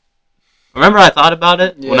Dick's. Remember, I thought about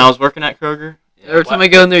it when Yeah. I was working at Kroger. Every time I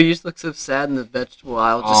go in there, you just look so sad in the vegetable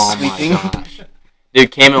aisle, just Oh sleeping. my gosh. Dude,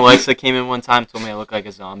 Cam and Alexa came in one time, told me I look like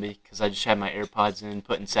a zombie because I just had my AirPods in,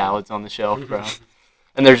 putting salads on the shelf, bro.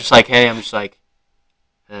 And they're just like, hey, I'm just like,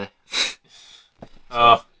 eh.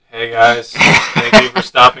 Oh, hey guys. Thank you for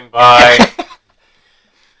stopping by.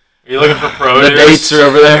 Are you looking for produce? The dates are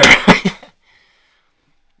over there.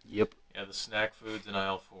 Yep. Yeah, the snack foods in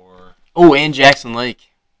aisle 4. Oh, and Jackson Lake.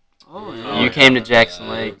 Oh, that. Oh, You yeah. came to Remember Jackson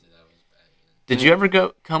that. Lake. That was bad. Did you ever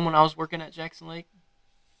come when I was working at Jackson Lake?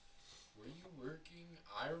 Were you working?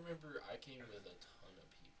 I remember I came with a ton of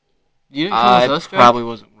people. You didn't come I with us, Jack? probably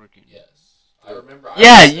wasn't working. Yes. I remember.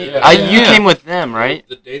 Yeah, I was you, there. you Yeah. came with them, right?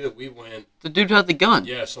 The day that we went, The dude who had the gun.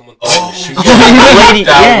 yeah, someone Oh. threatened to shoot The lady,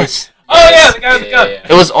 That yes. Oh, yeah, the guy with the gun.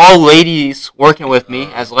 It was all ladies working with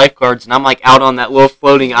me as lifeguards, and I'm like out on that little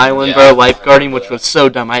floating island, Yeah, bro, I lifeguarding, remember which that. was so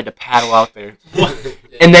dumb. I had to paddle out there. was.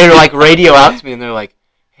 And they were like radio out to me, and they're like,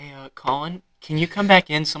 "Hey, Colin, can you come back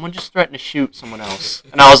in? Someone just threatened to shoot someone else."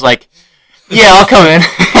 And I was like, "Yeah, I'll come in."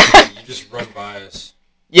 You just run by us.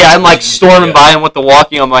 Yeah, I'm like Yeah. storming by them with the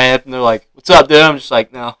walkie on my hip, and they're like, "What's up, dude?" I'm just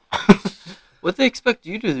like, "No." What they expect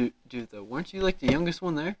you to do, though? Weren't you like the youngest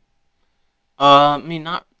one there? I mean,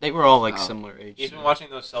 not. They were all like Oh. similar age. He's been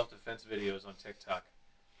watching those self-defense videos on TikTok.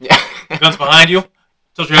 Yeah. Guns behind you.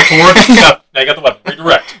 Told you to forward. Yep. Now you got the weapon.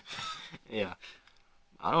 Redirect. Yeah.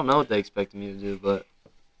 I don't know what they expected me to do, but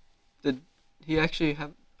He actually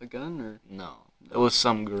have a gun, or no. It was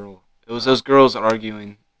some girl. It was those girls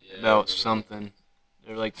arguing Yeah, I about remember something.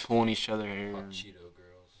 They were like pulling each other hair. Hot and- Cheeto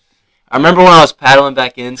girls. I remember when I was paddling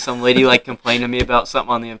back in, some lady like complained to me about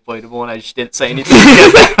something on the inflatable, and I just didn't say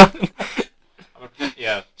anything.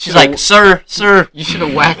 Yeah. She's like, "Sir, you should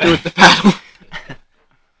have whacked her with the paddle.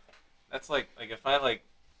 That's like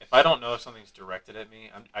if I don't know if something's directed at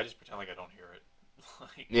me, I just pretend like I don't hear it.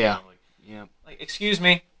 Like, Yeah. I'm Yeah. like, excuse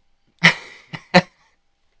me.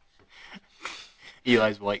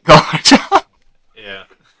 Eli's white collar job. Yeah.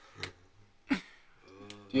 Do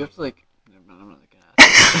you have to like? Never mind, I'm not gonna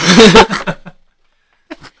ask.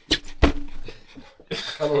 I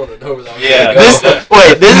kind of want to know where that was Yeah, gonna go. This,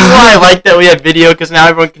 wait, this is why I like that we have video, because now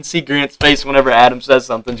everyone can see Grant's face whenever Adam says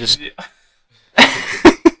something. Just It's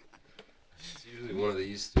usually one of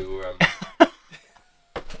these two where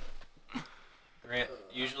I'm. Grant,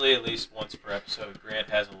 usually at least once per episode, Grant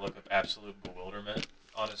has a look of absolute bewilderment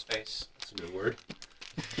on his face. That's a new word.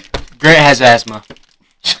 Grant has asthma.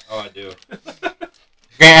 Oh, I do.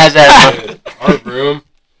 Grant has asthma. Dude, our room.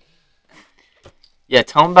 Yeah,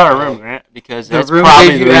 tell him about our room, Grant, because The that's room probably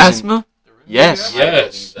gave the you reason. asthma, The room Yes. you have?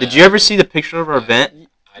 Yes. Did you ever see the picture of our vent?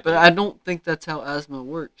 but I don't think that's how asthma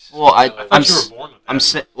works. Well, I thought I'm you were s- born with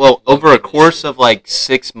that. I'm well over a course of like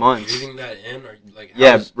 6 months. Breathing that in, or like how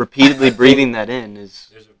Yeah, does- repeatedly I think breathing that in is.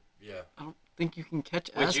 There's a yeah. I don't think you can catch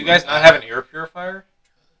Wait, asthma. do you guys not have an air purifier?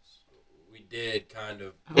 We did kind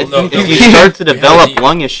of. Well, If, no, if no, you we- start to we had a develop de-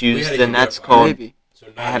 lung we issues, had a then that's humidifier. called. Maybe. So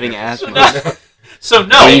Having asthma. So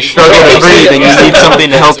no. When you struggle to breathe and you need something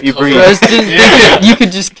to help you breathe. Guys didn't Yeah. think that you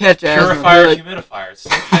could just catch asthma. Purifier, Like, humidifier, it's the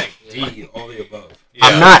same thing. D, all the above. Yeah.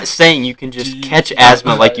 I'm not saying you can just catch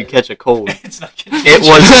asthma like you catch a cold. It's not. It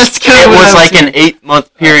was That's kinda it what was I like was an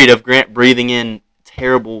 8-month period of Grant breathing in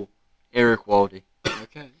terrible air quality.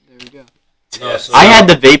 okay, there we go. No, Yeah. so I now- had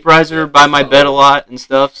the vaporizer by my bed a lot and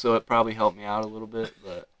stuff, so it probably helped me out a little bit.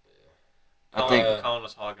 But I think Colin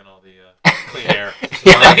was hogging all the clean air.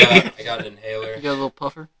 So I got an inhaler. You got a little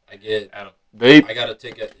puffer? I get Adam. vape. I gotta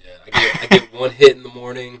take it. Yeah, I get one hit in the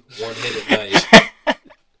morning, one hit at night.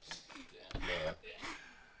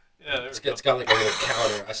 Yeah, there we go. It's got like a little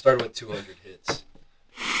counter. I started with 200 hits.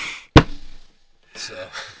 So.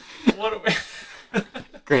 What are we?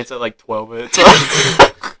 Grant's at like 12 minutes. All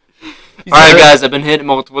right, guys, I've been hit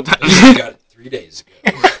multiple times. I got it 3 days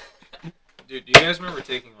ago. Dude, do you guys remember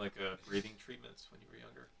taking like breathing treatments when you were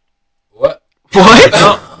younger? What? What?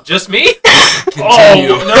 No, just me? Continue.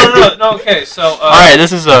 Oh, no. Okay, so. All right,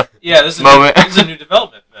 this is a this is moment. This is a new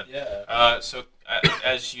development then. Yeah. So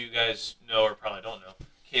as you guys know or probably don't know,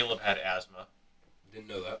 Caleb had asthma. Didn't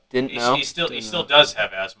know that. Didn't know. He still know. does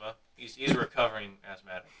have asthma. He's a recovering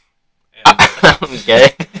asthmatic. And,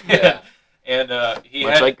 Okay. Yeah. And he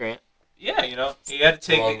Much had like Grant. he had to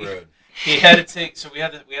take Long road. he had to take so we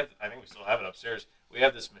had I think we still have it upstairs. We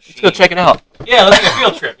have this machine. Let's go check it out. Yeah, let's take a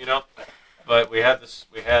field trip, But we had this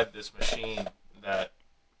machine that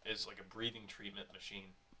is like a breathing treatment machine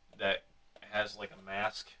that has like a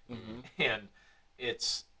mask, and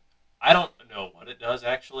it's I don't know what it does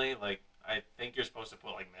actually. Like I think you're supposed to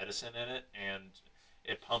put like medicine in it, and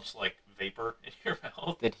it pumps like vapor in your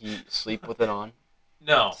mouth. Did he sleep with it on?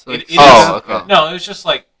 No, So it it's- is. okay. No, it was just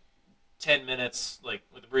like 10 minutes, like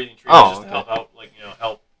with the breathing treatment, just to help out, like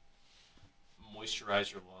help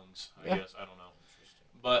moisturize your lungs. I guess I don't know,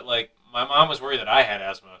 but like my mom was worried that I had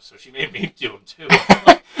asthma, so she made me do them too.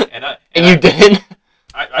 and you didn't?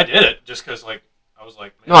 I did it just because like I was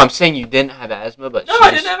like, No, I'm saying you didn't have asthma, but no, I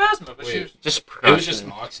didn't have asthma, but she Wait. was. just It was just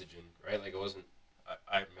precautionary. oxygen, right? Like it wasn't.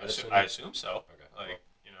 I Medicine? assume so. Okay. Like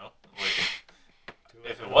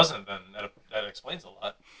if it wasn't, then that explains a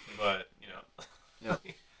lot. But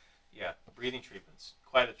yeah, breathing treatments,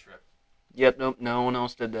 quite a trip. Yep, nope, no one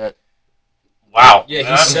else did that. Wow. Yeah,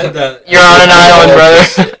 he said that. You're on an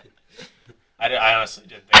island, brother. I honestly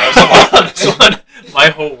didn't think I was alone on this one. My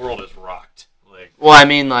whole world is rocked. Like, Well, I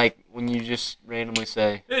mean, like, when you just randomly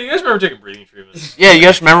say... yeah, you guys remember taking breathing treatments? Yeah, you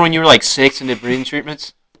guys remember when you were, like, 6 and did breathing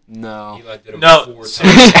treatments? No. He like did them No. 4 times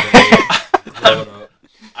a day growing up.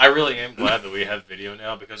 I really am glad that we have video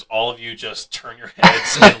now because all of you just turned your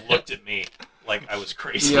heads and looked at me like I was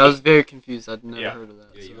crazy. Yeah, I was very confused. I'd never Yeah. heard of that.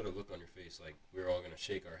 Yeah, you got a look on your face like we were all gonna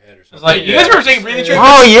shake our head or I was something. like, you guys remember taking breathing treatments?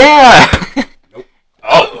 Oh, yeah!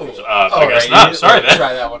 I guess not. Sorry, then.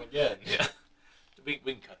 Try that one again. Yeah. We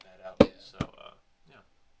can cut that out. So, yeah.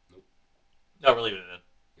 Nope. No, we're leaving it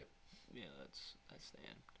in. Yeah, that's the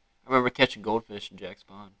end. I remember catching goldfish in Jack's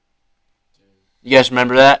Pond. You guys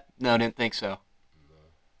remember that? No, didn't think so. No.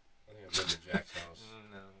 I think I've been to Jack's house.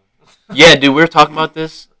 No. Yeah, dude, we were talking about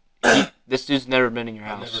this. This dude's never been in your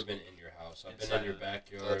I've house. never been in your house. I've been Inside in your of-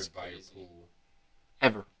 backyard That's by your crazy. pool.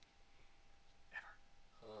 Ever.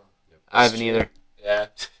 Huh. Yep. I haven't either. Yeah.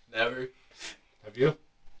 Never. Have you?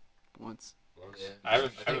 Once. Once? Yeah. I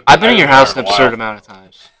haven't, I've been in your house an in a while. absurd amount of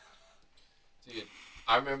times. Dude,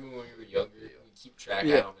 I remember when we were younger, we keep track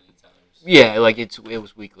Yeah. of how many times. Yeah, like it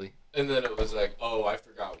was weekly. And then it was like, oh, I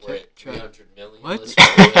forgot we're at Keep track. 300 million. What? Let's go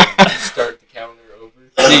and start the counter over.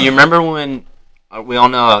 Dude, you remember when we all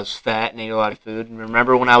know I was fat and ate a lot of food? And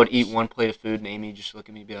remember when I would eat one plate of food and Amy just look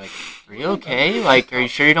at me and be like, "Are you okay? Like, are you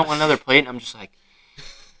sure you don't want another plate?" And I'm just like,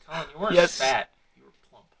 Colin, you weren't Yes. fat. You were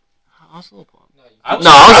plump. "I was a little plump." No, you I was-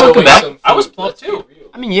 No, I was throw looking away back. some I was food, plump let's be too. real.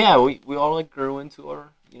 I mean, yeah, we all like grew into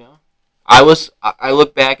our, I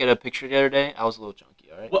look back at a picture the other day. I was a little chunky,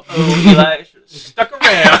 all right. Whoa, Eli, I should have stuck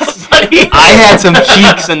around, buddy. I had some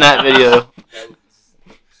cheeks in that video. That was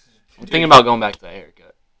I'm thinking about going back to that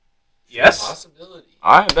haircut. Yes. possibility.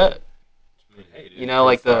 All right, I bet. Hey, dude. You know,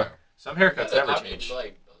 like the Some haircuts never I change. mean,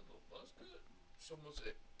 like, someone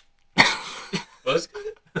say, buzz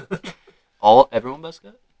cut? everyone buzz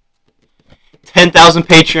cut. 10,000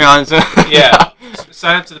 Patreons. Yeah.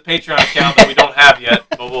 Sign up to the Patreon account that we don't have yet,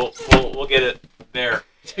 but we'll get it there.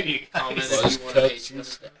 To you Comment guys. if Buzz you want to cuts pay and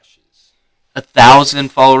some. stashes. 1,000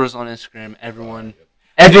 followers on Instagram. Everyone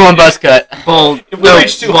Dude, buzz cut. Bold. If we No,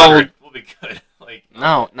 reach 200, we'll be good. Like,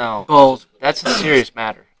 No. Bold. That's a serious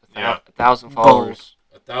matter. Yeah. 1,000 followers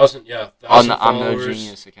 1,000, yeah, on 1,000 the I'm No followers.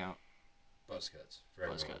 Genius account. Buzz cuts for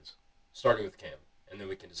Buzz everyone. cuts. Starting with Cam, and then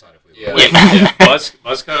we can decide if we. Yeah. wait, yeah,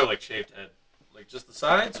 buzz cut or like shaved head, like just the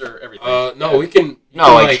sides or everything. No, we can. You No,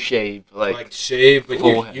 can, like shave, like shave, but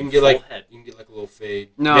full you head. can get Full like head. you can get like a little fade.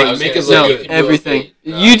 No, make, I was make gonna it say, look you good. can do a everything. fade.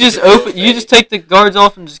 No, You just can do a open. You fade. just take the guards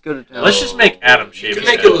off and just go to town. Let's just make Adam You shave can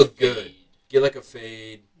his make head. it look good. Get like a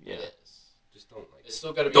fade. Yeah. Yes. Just don't like. It's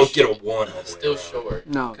still gotta be. Don't get a short. one all the way Still around. short,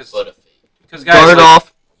 No. but a fade. Because guys, Guard like,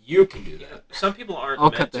 off. You can do you know, that. some people aren't I'll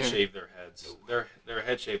meant cut to the hair. shave their heads. Their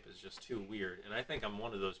head shape is just too weird, and I think I'm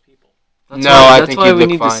one of those people. I think why you'd we look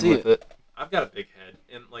need to fine see with it. I've got a big head,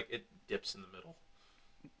 and like it dips in the middle.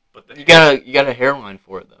 But the You got a hairline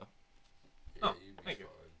for it though. Oh, you'd be thank you.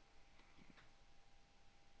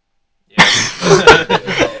 fine.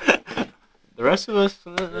 Yeah. The rest of us,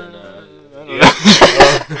 I don't You know.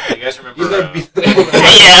 guys remember? You gotta be-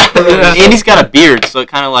 Yeah, Andy's got a beard, so it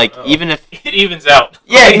kind of like Oh. even if It evens out.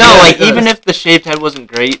 yeah, no, Yeah, like it does. even if the shaved head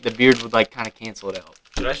wasn't great, the beard would like kind of cancel it out.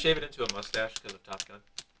 Should I shave it into a mustache because of Top Gun?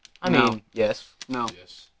 I No. mean, yes. No.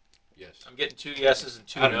 Yes. I'm getting 2 yeses and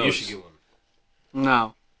 2 Adam, no's. you should get one.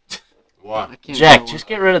 No. Why? I can't Jack, grow just one.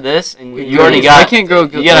 get rid of this, and We you do. already I got. can't grow. You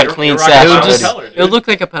got a You're clean rocking sash Miles already. Teller, dude. It'll look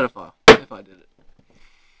like a pedophile if I did it.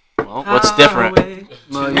 Well, what's different?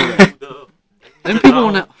 Well, you're right. Then people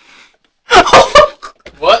will know.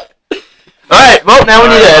 What? All right, well now we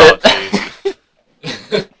need to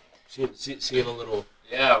edit. Seeing a little.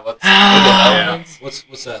 Yeah, what's Yeah.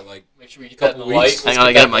 What's that like? Make sure we get that in the Couple light. weeks. Let's Hang on,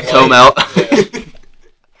 I get got that my in the comb light. out.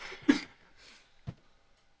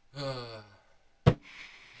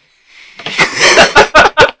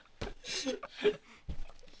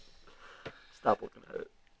 Stop looking at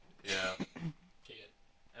it. Yeah.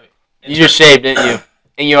 You just shaved, didn't you?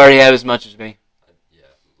 And you already have as much as me. Yeah,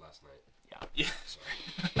 last night. Yeah.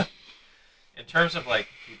 Sorry. In terms of like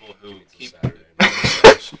people who Wait till keep, Saturday.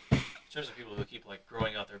 in terms of people who keep like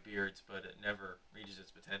growing out their beards, but it never reaches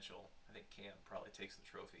its potential, I think Cam probably takes the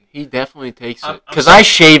trophy. He definitely takes I'm it. Because sorry. I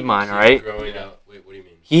shave mine, Keep right? growing out. Wait, what do you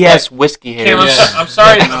mean? He has whiskey hair. Cam, Yeah. I'm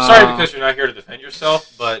sorry because you're not here to defend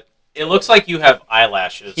yourself, but it looks like you have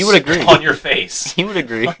eyelashes. He would agree. On your face. He would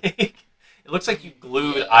agree. Like, it looks like you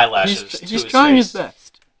glued Yeah. eyelashes to He's his trying face. his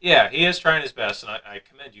best. Yeah, he is trying his best, and I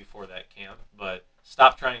commend you for that, Cam. But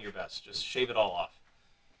stop trying your best. Just shave it all off.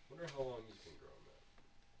 I wonder how long he's been growing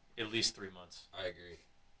that. At least 3 months. I agree.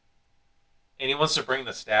 And he wants to bring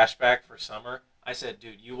the stash back for summer. I said,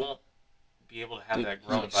 dude, you won't be able to have Dude, that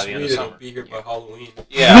grown Like, by the end of sweet, it'll summer. be here by Halloween.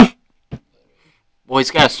 Yeah. Well,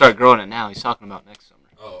 he's got to start growing it now. He's talking about next summer.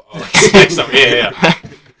 Oh. Next summer, yeah.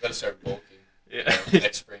 Gotta start bulking. Yeah.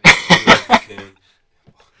 Next spring.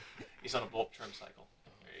 He's on a bolt trim cycle.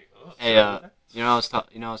 There you go. Hey, you know, I was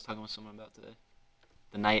talking with someone about today.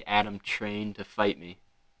 The night Adam trained to fight me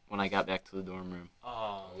when I got back to the dorm room.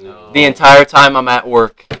 Oh, no. The entire time I'm at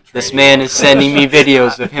work, this Training man on is that. sending me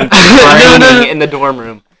videos of him training in the dorm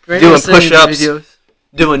room, doing push-ups,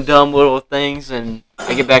 doing dumb little things, and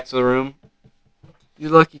I get back to the room.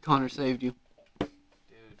 You're lucky Connor saved you. Dude.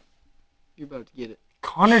 You're about to get it.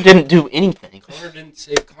 Connor didn't do anything. Connor didn't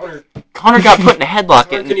save Connor. Connor got put in a headlock.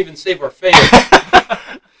 Connor and- couldn't even save our fan.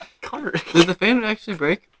 Connor. Did the fan actually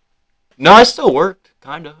break? No, I still worked,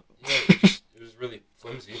 kind of. Yeah, it was really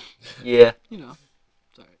flimsy. Yeah. You know.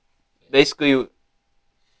 Sorry. Basically,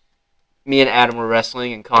 me and Adam were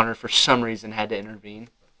wrestling, and Connor, for some reason, had to intervene.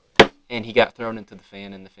 And he got thrown into the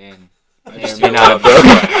fan, and the fan I may or just may feel not have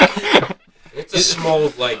bad. broke. It's a small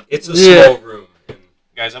Yeah. small room. And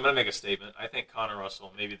Guys, I'm going to make a statement. I think Connor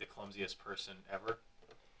Russell may be the clumsiest person ever.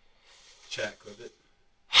 chat clip it.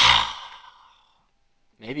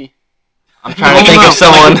 Maybe. I'm trying to think of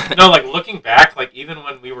someone. Like looking back, like even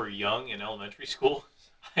when we were young in elementary school,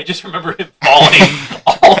 I just remember him falling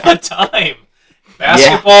all the time.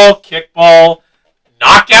 Basketball, kickball,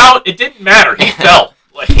 knockout, it didn't matter. He fell.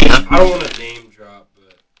 Like, I don't want to name drop,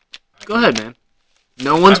 but Go ahead, man.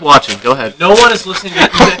 No one's watching. Go ahead. no one is listening.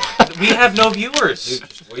 We have no viewers. Dude,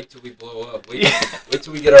 just wait till we blow up. Wait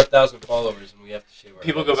till we get our 1,000 followers and we have to shave our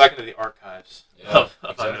People heads. go back into the archives Yeah, of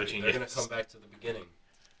Exactly. Unknown Genius. They're gonna come back to the beginning.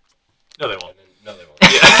 No, they won't. And then, no, they won't.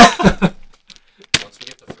 Yeah. Once we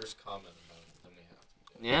get the first comment about it, then we have to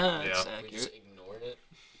do it. Yeah, that's Yeah. If we accurate. just ignored it,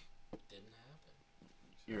 it didn't happen.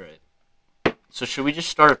 You're right. So should we just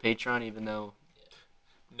start a Patreon, even though?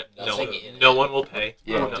 No, Nothing in no it. one will pay.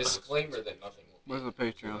 Yeah. No, Disclaimer that nothing will Where's be. the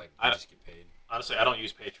Patreon? Like, I- we just get paid. honestly, I don't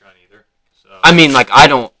use Patreon either. So I mean, like,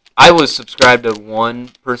 I was subscribed to one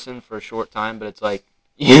person for a short time, but it's like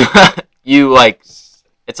you like,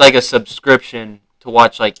 it's like a subscription to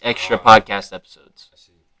watch like extra podcast episodes, I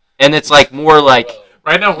see. and it's like more like Well,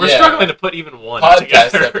 right now we're Yeah. struggling to put even one podcast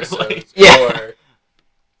together. episodes Yeah. or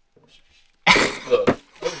the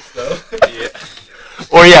other stuff.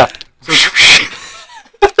 Yeah. or yeah.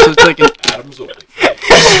 So it's like an Adam's only.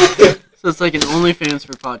 OnlyFans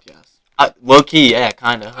for podcasts. Low key, yeah,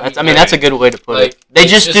 kind of. I mean, That's a good way to put like, it. They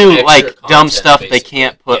it's just just do extra like dumb content, stuff they basically.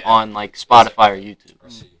 can't put Yeah. on like Spotify or YouTube. I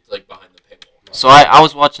see. Like behind the paywall. So I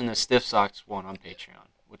was watching the Stiff Socks one on Patreon,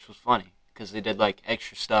 which was funny because they did like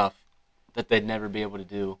extra stuff that they'd never be able to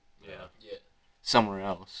do Yeah. Yeah. somewhere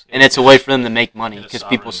else, and it's a way for them to make money In a because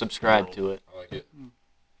people sovereign subscribe world. to it. I like it.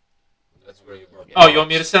 That's where you are. Oh, you want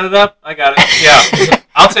me to set it up? I got it. Yeah.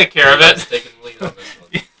 I'll take care of That's it. taking the lead on this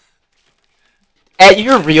one. At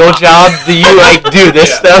your real job, do you do this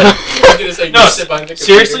Yeah. stuff? I was gonna say, No, you sit behind the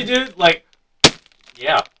seriously, computer. dude. Like,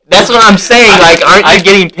 yeah. That's what I'm saying. Like, aren't you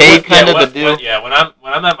getting paid kind of to do? When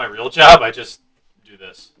I'm at my real job, I just do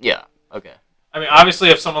this. Yeah. Okay. I mean, obviously,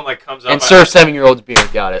 if someone like comes up And serve 7-year-olds beer.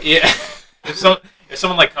 Got it. yeah, if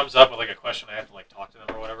someone like comes up with like a question, I have to like talk to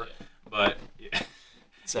them or whatever. But yeah,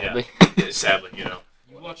 Sadly. yeah, sadly,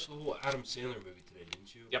 You watched the whole Adam Sandler movie today,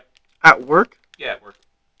 didn't you? Yep. At work? Yeah, it worked.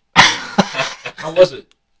 How was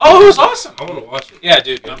it? Oh, it was awesome. I want to watch it. Yeah,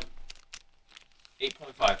 dude.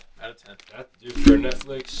 8.5 out of 10. Dude, for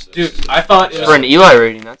Netflix. Dude, I thought it was For an Eli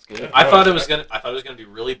rating, that's good. I thought it was gonna be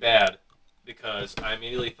really bad because I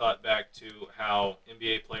immediately thought back to how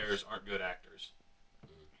NBA players aren't good actors,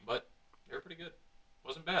 but they were pretty good.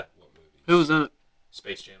 Wasn't bad. What movie? Who was in it?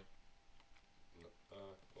 Space Jam.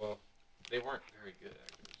 Well, They weren't very good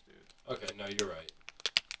actors, dude. okay, no, you're right.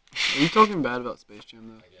 Are you talking bad about Space Jam,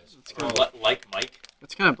 though? I guess. That's kind of, Like Mike.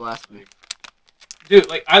 that's kind of blasphemy. Dude,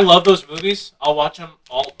 like I love those movies. I'll watch them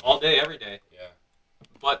all day, every day. Yeah.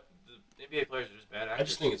 But the NBA players are just bad actors. I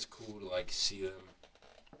just think it's cool to like see them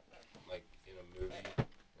like in a movie.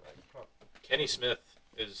 Like, huh, Kenny Smith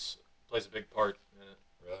plays a big part in it.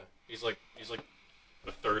 really? He's like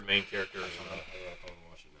the third main character or I don't know. something. I don't know if I'm gonna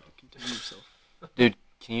watch it now. Continue yourself. Dude,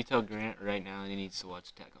 can you tell Grant right now he needs to watch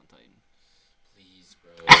Attack on Titan? Please,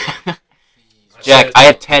 bro. Please. Jack, I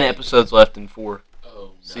have 10 episodes left in 4. Oh,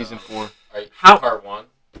 no. Season 4. Alright, How- part 1?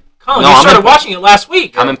 Colin, No, you I'm started in- watching it last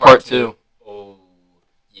week. I'm in part 2. Oh,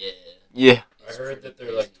 yeah. Yeah. I heard that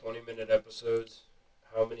they're like 20-minute episodes.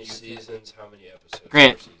 How many seasons? How many episodes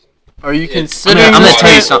Grant. per season? Are you It's- considering I'm gonna this tell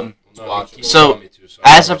you yet? something. No, Watch he it. keeps So, telling me to, so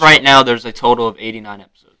I'm As gonna of watch right it. now, there's a total of 89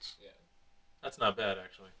 episodes. That's not bad,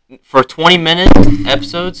 actually. For 20-minute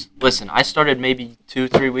episodes, listen, I started maybe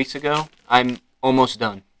 2-3 weeks ago. I'm almost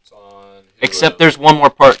done. It's on Hulu. Except there's one more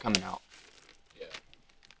part coming out.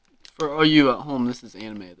 For all you at home, this is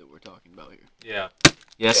anime that we're talking about here. Yeah.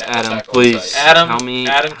 Yes, Yeah, Adam, Attack on please Titan. tell me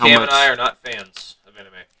Adam, how Cam, much and I are not fans of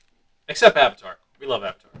anime, except Avatar. We love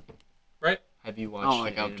Avatar. have you watched I don't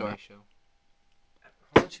like an Avatar. anime show?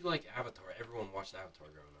 How much you like Avatar? Everyone watched Avatar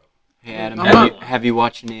growing up. Hey, Adam, I'm have not- you, have you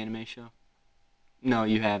watched an anime show? No,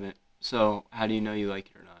 you haven't. So how do you know you like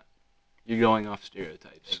it or not? You're going off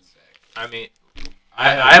stereotypes. Exactly. I mean,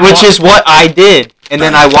 Which is what I did. And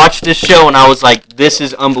then I watched this show and I was like, this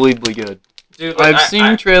is unbelievably good. dude. Like, I've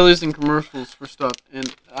seen trailers and commercials for stuff,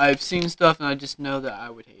 and I've seen stuff, and I just know that I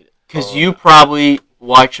would hate it. Because Oh, you no. probably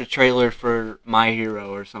watch a trailer for My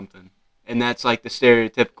Hero or something. And that's like the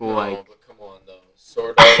stereotypical, No, like, but come on, though.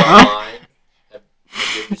 Sword Art Online. Have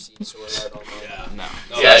you ever seen Sword Art Online? Yeah.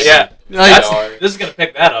 no. No, Yeah, It's yeah. like That's, VR. this is gonna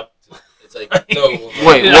pick that up. It's like No.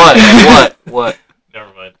 Wait, Yeah. what?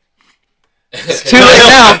 Never mind. It's too late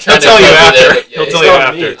now. He'll tell you after. He'll tell you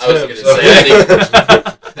after. It's I was him, gonna so-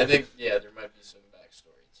 say. I think yeah, there might be some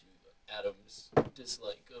backstory to Adam's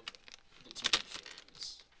dislike of the TV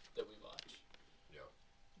shows that we watch.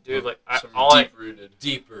 Dude, like Some all I deep-rooted,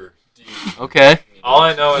 Deeper. deep. Okay. all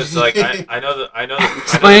I know is like I know that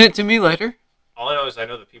Explain it to me later. all I know is I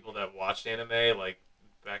know the people that watched anime like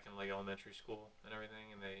back in like elementary school and everything,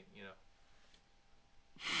 and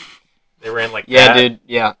they ran like Yeah, that. dude.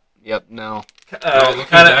 Yeah. Yep, no. looking Kind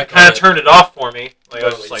back of on it- turned it off for me. Like I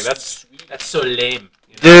was Bro, just like, it's sweet. that's so lame.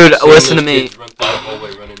 You know? Dude, Seeing listen those to me. kids run through the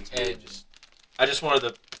hallway, run into me, And just I just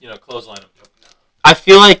wanted to clothesline him. I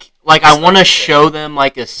feel like I It's not want the to same. show them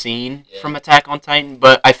like a scene Yeah. from Attack on Titan,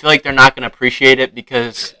 but I feel like they're not going to appreciate it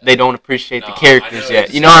because Yeah. they don't appreciate No, the I characters know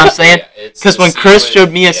yet. You know what I'm saying? it's Because the when scene Chris with-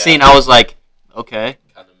 showed me a yeah, scene, I was like, okay.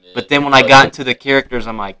 kinda mid, But then when I got into the characters,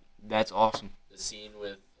 I'm like, that's awesome. the scene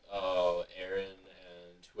with Aaron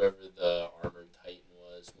and whoever the armored Titan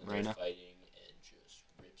was when Reyna. they're fighting and just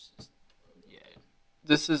rips his throat. Yeah.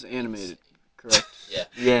 This is animated, correct? Yeah.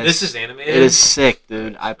 Yes. This is animated. It is sick,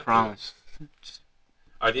 dude. I promise.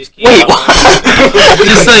 Are these kids? Wait, what?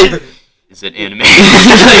 Just like, is it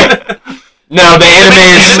animated? No, the anime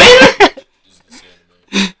is. Is this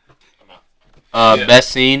anime? I'm not. Yeah. Best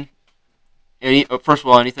scene. First of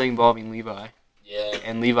all, anything involving Levi Yeah.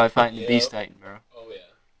 and Levi fighting the Yeah. Beast Titan, bro. Oh yeah.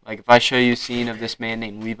 Like if I show you a scene of this man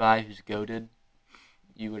named Levi who's goated,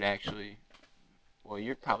 you would actually. Well,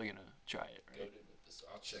 you're probably gonna try it, right? Goated with this.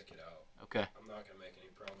 I'll check it out. Okay. I'm not gonna make any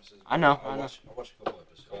promises. I know, I'll I know. watch a couple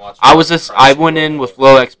episodes. Come watch I it was on just. I went Crunchyroll. in with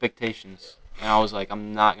low expectations, and I was like,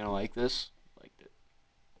 I'm not gonna like this. Like it.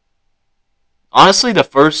 Honestly, the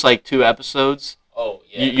first like 2 episodes, Oh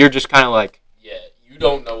yeah. you're just kind of like, Yeah. You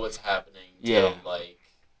don't know what's happening till Yeah. like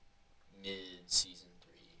mid season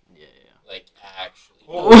 3. yeah. Like actually.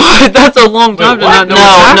 What? That's a long time to not know what's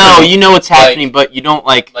happening. No, you know what's happening, but you don't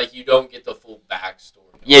like you don't get the full backstory.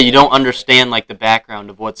 Yeah, you don't understand like the background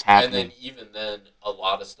of what's happening. And then even then, a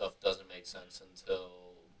lot of stuff doesn't make sense until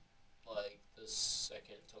like the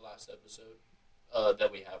second to last episode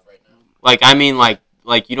that we have right now. Like I mean, like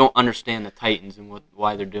you don't understand the Titans and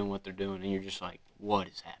why they're doing what they're doing, and you're just like, what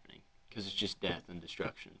is happening? Because it's just death and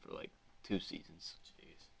destruction for like 2 seasons.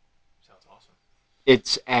 Jeez, sounds awesome.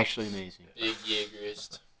 It's actually amazing. Big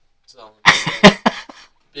Jaegerist. That's all I'm saying.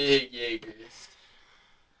 Big Jaegerist.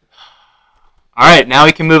 All right, now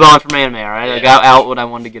we can move on from anime. All right, Yeah. I got out what I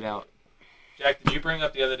wanted to get out. Jack, did you bring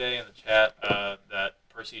up the other day in the chat that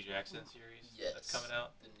Percy Jackson series that's coming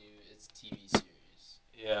out? It's TV series.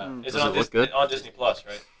 Yeah, is Does it it look good? on Disney Plus,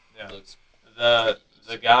 right? Yeah. It looks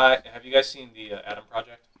The guy. Have you guys seen the Adam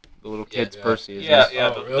Project? The little kid's Yeah. Percy. Isn't Yeah, it?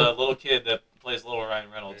 yeah. Oh, the really? little kid that plays little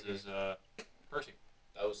Ryan Reynolds is Percy.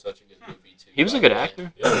 that was such a good movie too. He was by a good the way.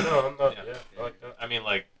 actor. Yeah, no, I'm not. Yeah. Yeah, I like that. I mean,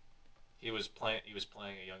 like he was playing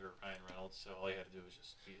a younger Ryan Reynolds, so all he had to do was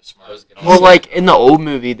just be a smart. I was gonna Well, say- like in the old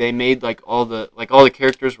movie, they made like all the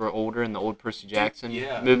characters were older in the old Percy Jackson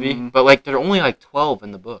yeah. movie, Mhm. but like they're only like 12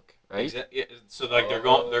 in the book, right? Yeah, so like they're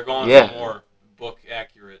going Yeah. for more book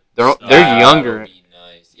accurate. They're stuff. they're younger. That would be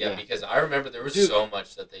nice. Yeah, Yeah. because I remember there was Dude. so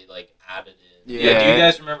much that they like added in. Yeah. Do Yeah. you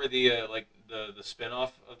guys remember the the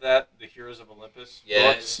spin-off of that, the Heroes of Olympus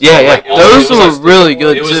Yes. books? Yeah, yeah. Like, it was- Those it was were really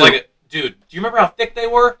good It was too. like a, dude. Do you remember how thick they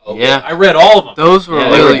were? Oh, Yeah. I read all of them. Those were Yeah,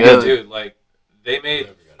 they really were good. good. Dude, like they made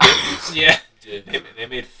Never got it. yeah, Dude. they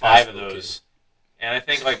made 5 of That's those, and I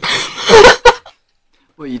think like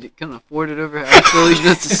What, you couldn't afford it over high school? You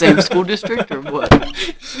just the same school district or what? No, we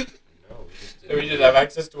just didn't. We didn't have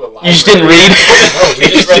access to a library. You just didn't read? No, we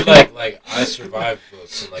just read like I Survived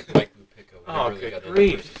books and like Mike Lupica. We Oh, never really good got into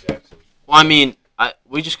grief. Percy Jackson. Well, I mean,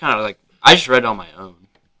 we just kind of like I just read it on my own.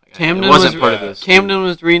 Like, Camden it wasn't was- part of this. Camden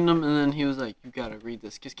was reading them, and then he was like, "You gotta read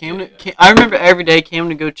this." Because Camden, Yeah. I remember every day Camden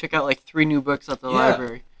would go check out like 3 new books at the Yeah.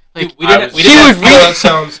 library. Like, dude, we I didn't. was- We he didn't would have read- That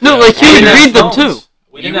sounds. No, yeah. like, he we would didn't read have them phones. too.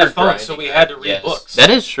 We We didn't were have phones, so we grinding had to out, read yes. books. That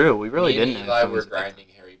is true. We really Me and didn't Eli have were phones at that time. grinding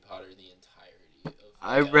Harry Potter the entirety of.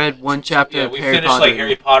 I read one chapter Yeah, of we Harry finished Potter. like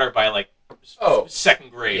Harry Potter by like Oh.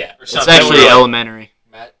 2nd grade Yeah. or It's something. actually We were like- elementary.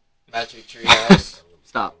 Magic Treehouse,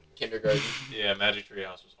 Stop. kindergarten. Yeah, Magic Tree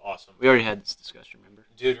House was awesome. We already had this discussion, remember?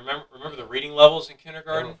 Dude, remember the reading levels in I don't know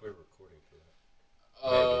kindergarten? if we were recording for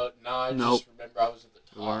that. No, I Nope. just remember I was at the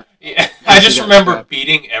We top. weren't. Yeah, You I just got remember scrapped.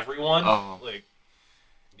 beating everyone. Oh. Like,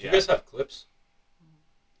 Do you yeah. guys have clips?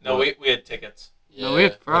 No, we had tickets. No, we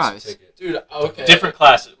had What's fries. the ticket? Dude, okay. Different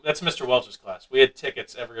classes. That's Mr. Welch's class. We had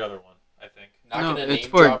tickets every other one, I think. Not No, gonna it's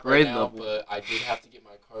name for drop grade right now, level. but I did have to get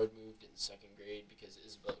my card moved in 2nd grade because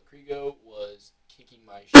Isabella Krigo was kicking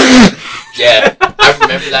my shit. Yeah, I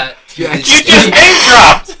remember that. to Jack- this You day. just name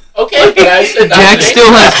dropped! Okay, but I said not Jack to name still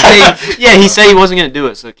drop. has tape. Yeah, he said he wasn't gonna do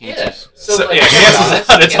it, so it Yeah. cancels. So, So, like, yeah, cancels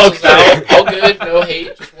out, it's cancels okay. out, all good, no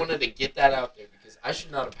hate. Just wanted to get that out there because I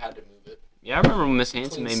should not have had to move it. Yeah, I remember when Miss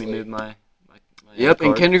Hanson Clean made me slate. move my Yep, in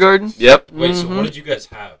card. kindergarten. Yep. Wait, so Mhm. what did you guys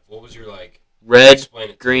have? What was your like? Red, Explain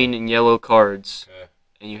it to green, me. and yellow cards, Okay.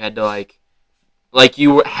 and you had to like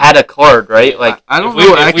you had a card, right? Yeah. Like I don't If we- know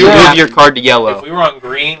what if we actually you were- move happened. your card to yellow. If we were on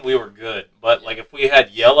green, we were good. But like if we had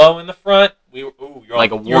yellow in the front, we were you're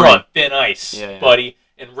Like on, a you're warning. on thin ice, Yeah, yeah. buddy.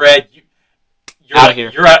 And red, you're Outta like,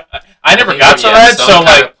 here. You're out. I never think got we to had red, some so kind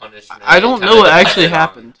like of punishment. I don't It know what kinda actually depended on-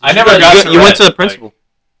 happened. I never you, got you, to you red. went to the like, principal.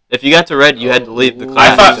 If you got to red, you had to leave the Ooh.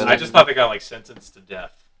 class. I just thought they got like sentenced to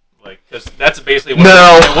death, like because that's basically what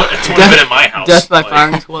No. it would have been in my house. Death by like,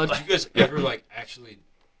 firing squad. Did you guys ever like actually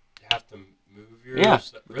have to move your Yeah.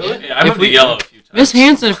 stuff? Really? Yeah, I If moved we- to yellow a few times. Miss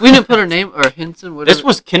Hanson, if we didn't put her name or Henson, whatever, This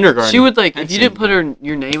was kindergarten. she would like if Henson. you didn't put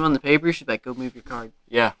your name on the paper, she'd be like, "Go move your card."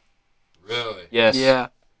 Yeah. Really? Yes. Yeah,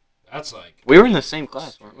 That's like. We were in the same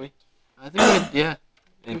class, weren't we? I think yeah.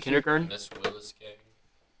 In kindergarten. Miss Willis gang.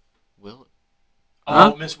 Will. Oh,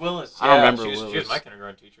 Huh? Miss Willis. I don't Yeah, remember she was Willis. my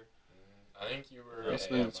kindergarten teacher. I think you were. Must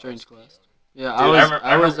have been AM, a strange I was class. PM. Yeah, Dude, I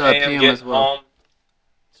was remember AM PM getting as well. home,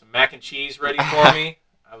 some mac and cheese ready for me.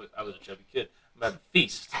 I was a chubby kid. I'm about to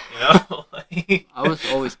feast, you know. Like- I was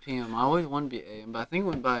always PM. I always wanted to be AM, but I think it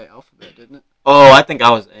went by alphabet, didn't it? Oh, I think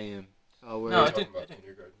I was AM. Oh, where No, I Talking didn't- about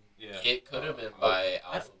kindergarten. Yeah. It could have been by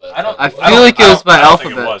alphabet. I don't. I though. feel like it was by I don't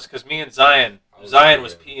think alphabet. it was because me and Zion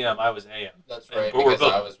was PM. I was AM. That's And right. we're Because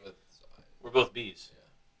both- I was with. We're both B's.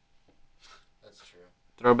 That's true.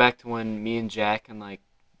 Throwback to when me and Jack in like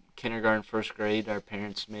kindergarten, 1st grade, our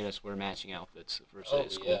parents made us wear matching outfits the first day Oh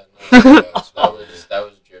of school. yeah. No, that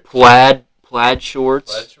was drip. Plaid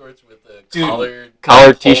shorts. Plaid shorts with the Dude, collared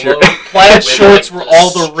collared polo t-shirt. Plaid with, shorts like, were the all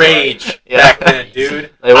the stripe. rage Yeah. back then,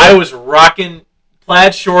 dude. They were. I was rocking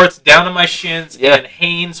plaid shorts down to my shins, Yeah. and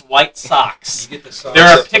Hanes white socks. You get the socks There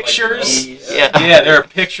are up to, like, pictures. knees. Yeah. There are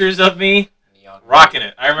pictures of me Neon rocking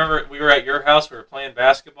it. I remember we were at your house. We were playing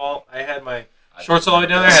basketball. I had my shorts all the way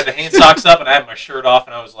down there. I had the Hanes socks up, and I had my shirt off,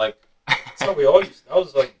 and I was like, That's how we all used. That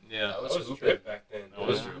was like yeah. That that was true. trip back then. That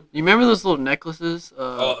was Yeah. true. You remember those little necklaces?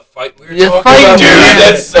 Oh, the fight we were Yeah, talking fight, about. dude,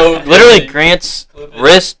 that's so Literally crazy. Grant's Clip it.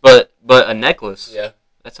 wrist, but a necklace. Yeah.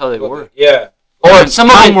 That's how they were. Yeah. Or some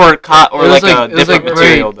of them were or It was like like- a it was different like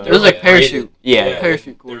material braid. though. It was like Yeah. parachute. Yeah. and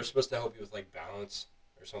Parachute They were cord. supposed to help you with like balance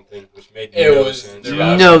or something, which made It no was sense.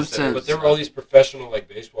 there No was- sense. But there were all these professional like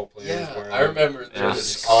baseball players Yeah, wearing I them. remember there Yeah.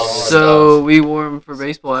 was all this So stuff. we wore them for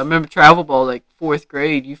baseball. I remember travel ball, like 4th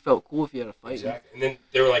grade. You felt cool if you had a fight. Exactly. And then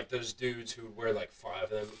there were like those dudes who would wear like 5 of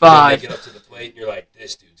them. And 5. then they get up to the plate and you're like,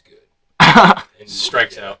 this dude's good. And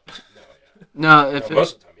Strikes out. No, yeah. No, No, if it,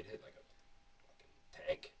 most of the time he'd hit like a fucking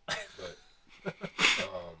tank. But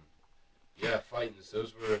yeah, fightings.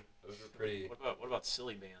 Those were pretty. What about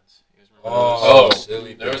silly bands? You guys remember Oh, those?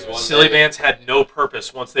 silly. there was bands. one- Silly bands had no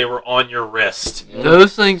purpose once they were on your wrist.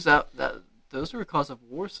 those things those were a cause of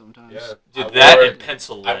war sometimes. Yeah. Dude, I that wore- and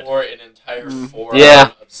pencil I lead. wore an entire Mm. 4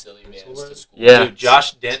 Yeah. of silly bands Pencil to lead? school. Yeah. Dude,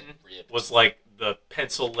 Josh Denton Ripped. was like the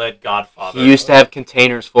pencil lead godfather. He used to have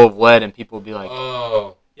containers full of lead, and people would be like,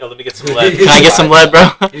 Oh. Yo, let me get some lead. "Can I get some lead, bro?"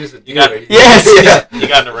 He was a You got- dealer. Yes. Yeah. You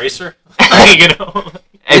got an eraser? you know?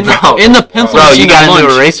 Hey, in, bro, the, in the pencil bro, machine you got at a new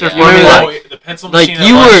lunch. eraser Yeah. for me? Remember that? Like, The pencil Like, machine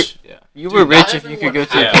you at were- lunch. You Dude, were not rich if you could go everyone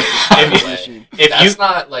to the had pencil one. pencil If machine. If That's you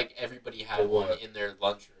not like everybody had one What? in their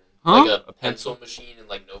lunchroom. Huh? Like a A pencil machine and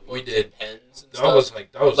like notebooks We did. and pens and That stuff. was like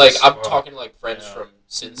Like I'm spot. talking to like friends Yeah. from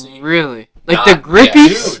Cincy. Really? Like Not- the yeah.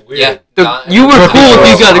 grippies? Dude, weird. Yeah, The, not you were everyone cool had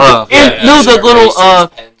if you those. got a Yeah. and no, the little Erasers,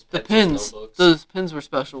 pens, the pencils, pins. notebooks. Those pins were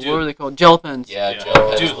special. Dude. What were they called? Gel pens. Yeah, Yeah. gel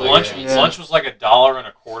pens Dude, were lunch great. Yeah. lunch was like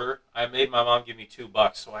 $1.25. I made my mom give me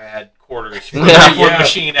 $2, so I had quarters for, Yeah. for the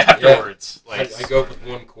machine afterwards. I Like, go up with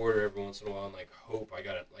 1 quarter every once in a while and like hope I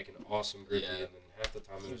got like an awesome grippy, Yeah. and then half the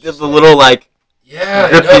time it was the just little like, yeah,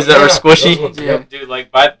 grippies that were squishy. those ones, Yeah. yep. dude,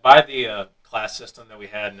 like by the class system that we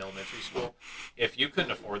had in elementary school, if you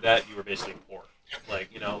couldn't afford that, you were basically poor. Like,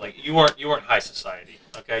 you know, like you weren't high society.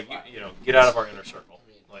 Okay, you know, get out of our inner circle.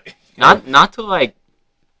 Like,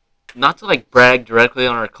 not to brag directly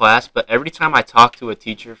on our class, but every time I talk to a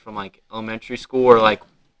teacher from like elementary school or like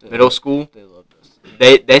middle school, They loved us.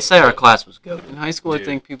 they say our class was good. In high school, Dude. I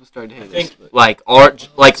think people started hating think- us. But Like our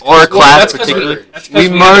well, class that's 'cause particularly. that's because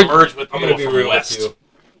We we had to merged- merge with the I'm gonna people be from real West. with you.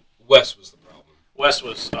 West was the problem. West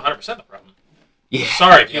was 100% the problem. Yeah.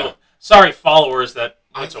 Sorry, people. Yeah. Sorry, followers that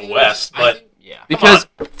I went to think- West, I but think- Yeah. because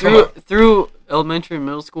Come through elementary and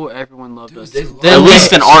middle school, everyone loved Dude, us. they loved Then At they-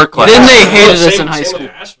 least in our class. Then they Yeah. hated us Same- in high same school. with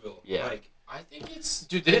Asheville. Yeah. Like, I think it's.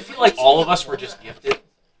 dude, did it feel like all of us were just gifted?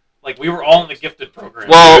 Like we were all in the gifted program.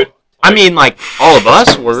 Well, dude. I mean, like all of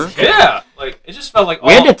us were. Yeah, like it just felt like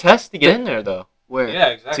We had all- to test to get in there though, Where? Yeah,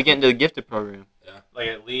 exactly. to get into the gifted program. like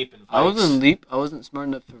at Leap and I was Vikes. in Leap. I wasn't smart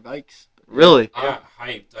enough for Vikes. Really, I got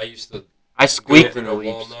hyped. I used to I squeaked go in over the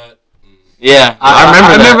to leaps. Walnut. And Yeah, I I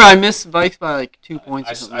remember. remember that. I missed Vikes by like 2 points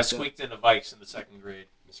or something I like that. squeaked into Vikes in the 2nd grade.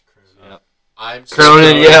 Miss Cronin. Yeah. I'm so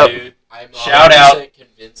Cronin, convinced- yeah. dude. I'm Shout 100% out.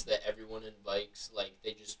 convinced that everyone in Vikes, like,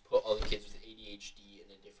 they just put all the kids with ADHD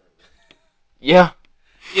in a different room. Yeah.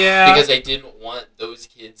 Yeah, Because they didn't want those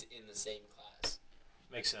kids in the same class.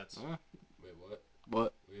 makes sense. Wait, what?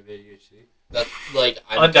 What? We have ADHD? That's, like,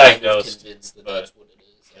 I'm Undiagnosed, kind of convinced that that's what it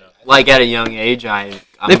is. Yeah. Like at a young age, I'm They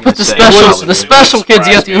gonna put the say special- special probably the It special wouldn't kids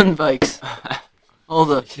you have surprise to me. in Vikes. All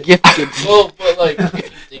the gift kids. Well, but, like, if you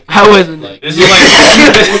think I about wasn't- it, like, This is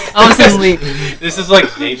like I was in Leap. this is like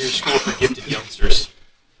Xavier School for gifted youngsters.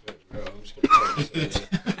 Wait, bro, I'm just gonna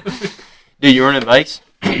tell you Dude, you weren't in bikes.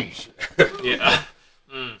 Yeah.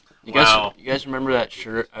 Mm. You guys, Wow. you guys remember that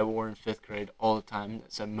shirt I wore in 5th grade all the time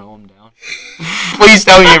that said "Mow 'em down"? Please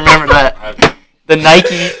tell me you remember that. The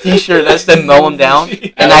Nike T-shirt that said "Mow 'em down,"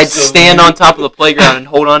 and I'd stand on top of the playground and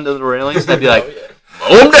hold on to the railings. And I'd be like,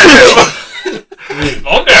 oh, yeah. "Mow 'em down."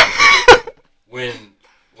 Oh no.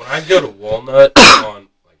 when I go to Walnut on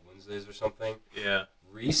like Wednesdays or something, Yeah.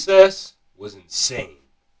 recess was insane.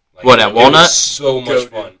 Like, What, at it Walnut? was so much Goated.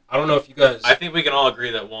 fun. I don't know if you guys. I think we can all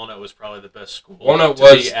agree that Walnut was probably the best school. Walnut to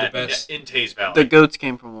was be the at, best. in Taze Valley. The goats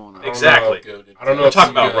came from Walnut. Exactly. Goated. I don't know We're if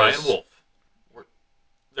talking you about guys- Ryan Wolf.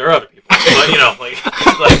 There are other people, but you know, like.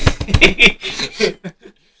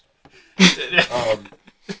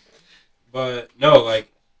 But no, like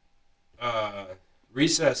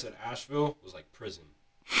recess at Asheville was like prison.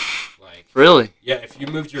 Like, Really? yeah, if you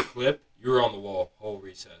moved your clip, you were on the wall whole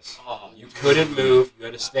recess. Oh, You couldn't move. You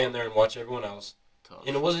had to stand there and watch everyone else. Tough.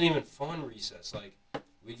 And it wasn't even fun recess. Like,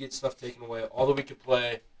 we get stuff taken away. All that we could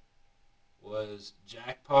play was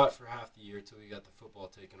jackpot for half the year until we got the football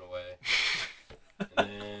taken away. And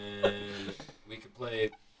then we could play.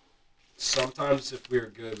 Sometimes if we were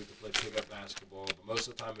good, we could play pickup basketball. But most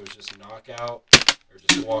of the time it was just knockout or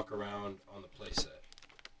just walk around on the play set.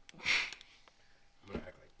 I'm gonna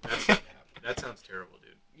act like that sounds terrible,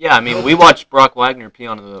 dude. Yeah, I mean, we watched Brock Wagner pee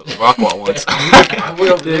on the rock wall once. I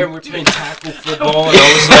went over there and we're playing tackle football, and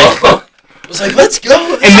I was like, let's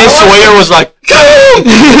go. And Miss Sawyer was like, go!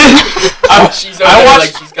 She's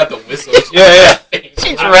like she's got the whistle. Yeah.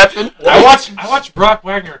 She's repping. I watched Brock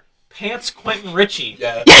Wagner pants Quentin Ritchie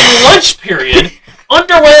Yeah. in lunch period,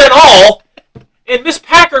 underwear and all, and Miss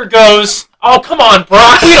Packer goes, "Oh, come on,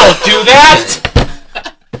 Brock, we don't do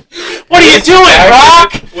that. What are you doing,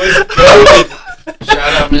 Brock?"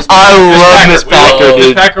 Shout out Miss I love Miss Packer, Miss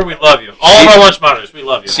dude. Packer, we love you. All of our lunch monitors, we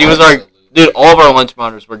love you. She was our dude. All of our lunch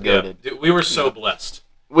monitors were goated. Dude, we were so blessed.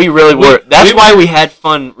 We really were. That's why we had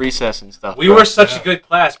fun recess and stuff. We were such a good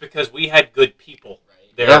class because we had good people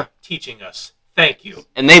there teaching us. Thank you.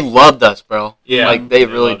 And they loved us, bro. Yeah, like they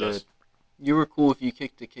really did. us. You were cool if you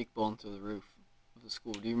kicked a kickball into the roof of the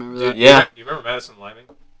school. Do you remember that? Yeah. Do you remember Madison Liming?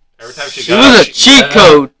 Every time she She got was up, a cheat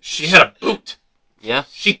code. She had a boot. Yeah.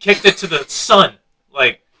 She kicked it to the sun.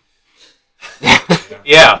 Like,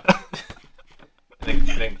 yeah.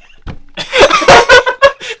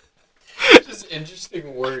 Just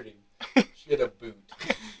interesting wording. She had a boot.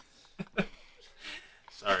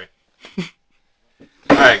 Sorry.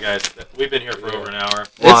 All right, guys. We've been here for over an hour.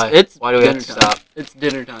 Why? It's Why do we have dinner to time. stop? It's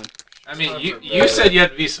dinner time. I mean, you said you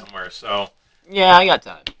had to be somewhere, so. Yeah, I got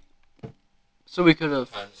time. So we could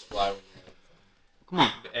have. Time to fly when you're having fun. Come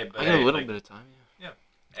on. Hey, but I got a little like, bit of time.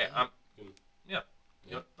 Hey,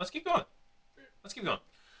 you know, let's keep going. Let's keep going.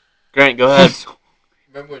 Grant, go ahead.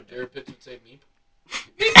 Remember when Derek Pitts would say me?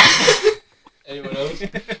 Anyone else?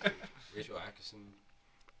 Rachel Atkinson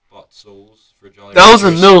bought souls for Jolly That was in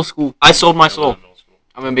Ranchers. middle school. I sold my That was soul. in middle school.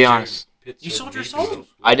 I'm gonna be honest. Pitts You sold your meat in soul? middle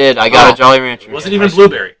school. I did. I got Oh. a Jolly Rancher. It wasn't even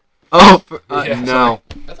blueberry. Oh, No.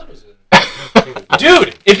 I thought it was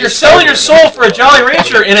Dude, if you're selling your soul for a Jolly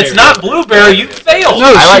Rancher and it's not blueberry, you failed.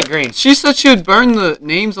 No, I she- like green. She said she would burn the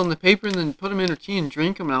names on the paper and then put them in her tea and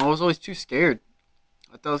drink them, and I was always too scared.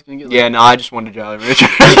 I thought I was gonna get. Yeah, no, I just wanted a Jolly Rancher.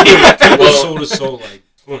 Well, sold his soul like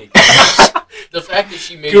 20 times. the fact that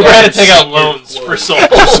she made Cooper that had to take out senior loans quote for souls.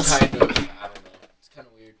 is kind of, I don't know. It's kind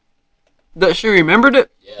of weird. That she remembered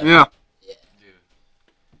it. Yeah.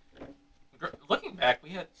 Dude. Looking back,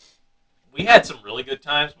 we had some really good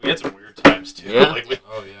times. We had some weird times too. Yeah. Like, we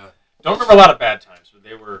Oh, yeah. don't remember a lot of bad times, but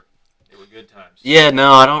they were good times. Yeah,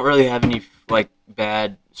 no, I don't really have any like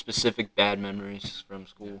specific bad memories from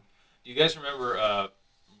school. Do you guys remember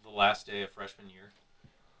the last day of freshman year,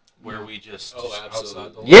 where we just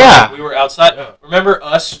Absolutely. Yeah. we were outside? Yeah. Remember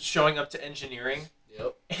us showing up to engineering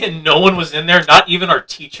Yep. and no one was in there, not even our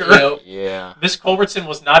teacher. Yep. Yeah. Miss Culbertson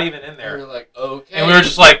was not even in We there, were like, okay. and we were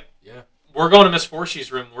just like, Yeah. we're going to Miss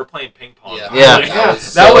Forshy's room. We're playing ping pong. Yeah. Yeah. Like, That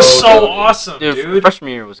that was was so good. awesome, dude.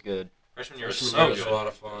 Freshman year was good. Freshman year was Freshman so year was good. a lot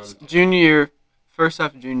of fun. Junior year, first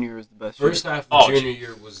half of junior year was the best. First year. half of Oh, junior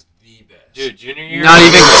year was the best. Dude, junior year. Not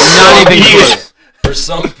even close. For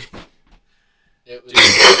some people. It was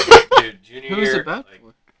Dude, junior Who year. was it bad like,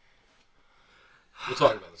 for? We'll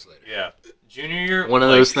talk about this later. Yeah, junior year. One of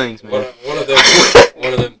like, those things, man. One of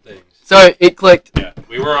them things. So it clicked. Yeah,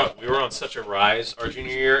 we were on such a rise our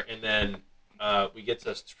junior year, and then we get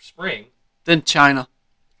to spring. Then China.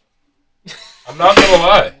 I'm not gonna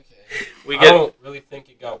lie. We I get don't really think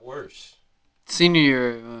it got worse. Senior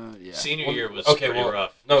year, yeah. senior Well, year was okay, pretty well,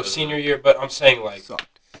 rough. No, senior year, but I'm saying like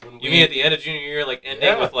Sucked. when we. You mean at the end of junior year, like ending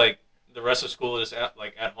Yeah. with like the rest of school just at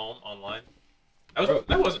home online?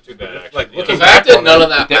 That wasn't too bad actually. Like, you looking the know? fact that none of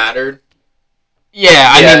that mattered. Yeah,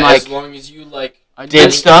 I mean, like, as long as you like I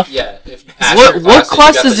did stuff. Yeah. If you passed your What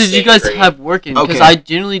classes, classes you did you got the guys same have working? Because Okay. I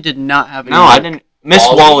generally did not have any. No, I work. didn't. Miss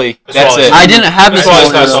Wally. Wally. Miss That's Wally. it. I didn't have Miss Miss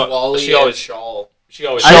Wally's Wally. nice. though. Wally She always- and Shawl. She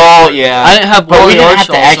always. Shaw, yeah. I didn't have But we Wally didn't or have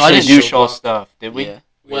to Shaw, so I actually didn't do show Shaw up. stuff, did we? Yeah.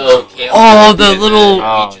 Well, Cam Oh, the did little-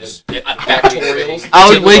 that, Oh. we just factorials. I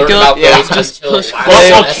would Didn't wake learn up, about yeah, those just until push last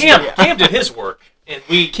play. Well, semester. Cam did his work, and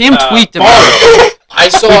we Cam tweaked about borrowed. I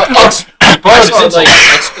saw borrowed his like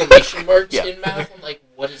intellect. exclamation marks Yeah. in math. I'm like,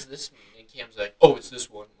 what does this mean? And Cam's like, oh, it's this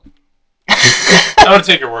one. I'm gonna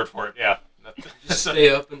take your word for it. Yeah. Just stay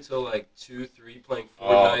up until like 2, 3 playing Oh,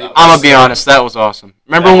 Fortnite. that I'm was- gonna be honest, that was awesome.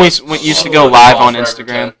 Remember That when was we used to so go much live fun. on Forever Instagram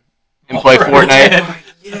 10. and play Forever Fortnite?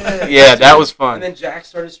 10. Yeah, that was And fun. then Jack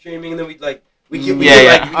started streaming, and then we Yeah, get yeah. like, we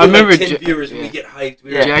I get remember like 10 Ja- viewers, and yeah. we get hyped.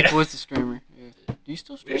 We, Yeah. Jack was the streamer. Yeah. Do you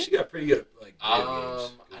still we stream? actually got pretty good at like video I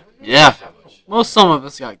games. don't know. Yeah. if I have one. Well, some of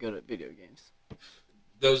us got good at video games.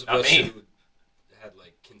 Those of Not us me. who had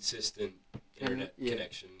like consistent internet Yeah.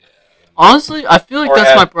 connection. Honestly, I feel like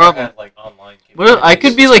that's my problem. Had, like, online Well, I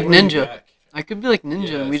could be like Scoring you Ninja. back. I could be like Ninja,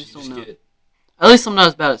 Yeah, and we so just you don't know. get- At least I'm not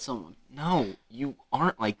as bad at someone. No, you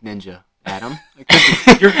aren't like Ninja, Adam. I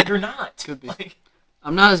could be. You're not. Could be. Like,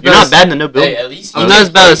 I'm not as You're bad. not as, bad in the no build. Hey, at least I'm he not can as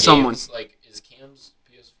bad play as someone. games. Like, is Cam's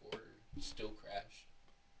PS4 still crashed?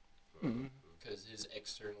 Because his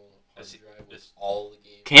external hard drive was all the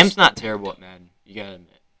games. Cam's not terrible at Madden. You gotta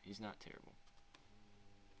admit, he's not terrible.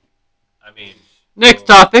 I mean, Next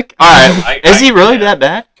topic. All right, is he really that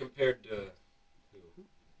bad? compared to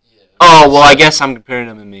Yeah. Oh well, I guess I'm comparing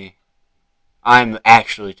him to me. I'm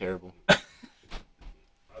actually terrible.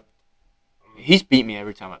 He's beat me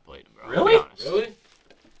every time I played him, bro. Really? I'll be honest. really.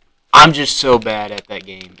 I'm just so bad at that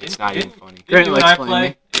game. It's not even funny. Didn't you and likes I playing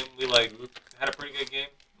play? And we like had a pretty good game.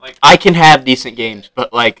 Like I can have decent games,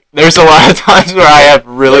 but like there's a lot of times where I have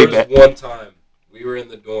really There was bad. one time we were in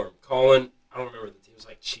the dorm. Colin, I don't remember the team. It was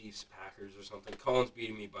like Chiefs, Packers, or something. Colin's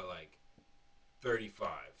beating me by like 35.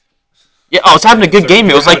 Yeah, I was having a good game.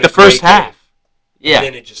 It was like the first half. And Yeah.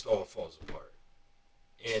 then it just all falls apart.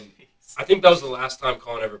 And I think that was the last time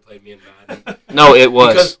Colin ever played me in Madden. No, it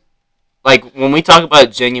was. Because Like when we talk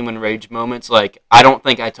about genuine rage moments, like I don't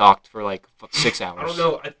think I talked for like 6 hours. I don't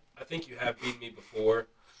know. I think you have beaten me before,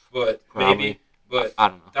 but Probably. maybe. But I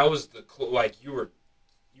don't know. that was the like you were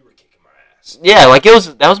kicking my ass. Yeah, like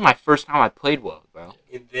that was my first time I played well, bro.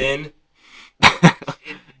 And then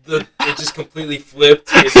it just completely flipped.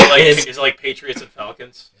 is it like Patriots and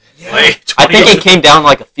Falcons? Yeah. Like, I think 20 it came down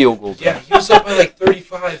like a field goal. Yeah, he was up by like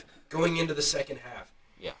 35 going into the second half.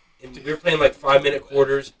 Yeah. And we were playing like 5-minute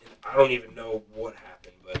quarters, and I don't even know what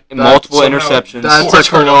happened, but And multiple somehow- interceptions. That's Four a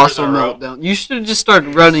turnovers colossal in a row. meltdown. You should have just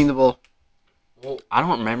started running the ball. well, I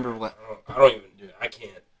don't remember what. I don't even do it. I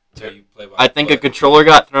can't tell you play by. I think a but- controller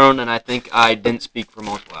got thrown, and I think I didn't speak for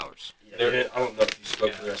multiple hours. Yeah, I don't know if you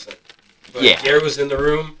spoke for the rest of it. But Yeah. Garrett was in the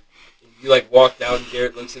room. And you like walked out, and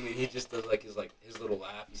Garrett looks at me. And he just does like his little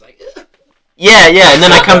laugh. He's like, Yeah, and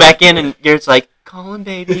then I come back in, and Garrett's like, "Colin,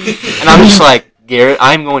 baby," and I'm just like, "Garrett,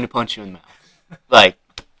 I'm going to punch you in the mouth." Like,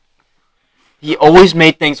 he always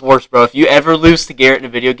made things worse, bro. If you ever lose to Garrett in a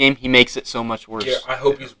video game, he makes it so much worse. Garrett, I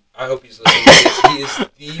hope he's listening to this.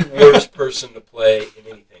 He is the worst person to play in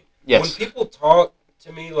anything. Yes. When people talk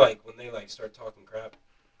to me, like when they like start talking crap,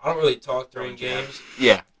 I don't really talk during games.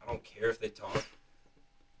 Yeah. I don't care if they talk.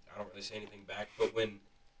 I don't really say anything back. But when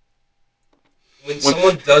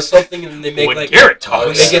someone does something and they make When like Garrett talks.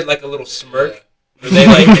 when they get like a little smirk, or they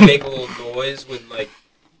they make a little noise when like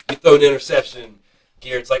you throw an interception,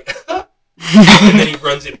 Garrett's like, and then he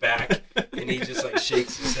runs it back and he just like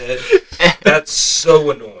shakes his head. That's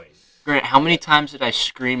so annoying. Grant, how many times did I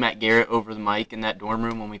scream at Garrett over the mic in that dorm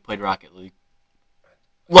room when we played Rocket League?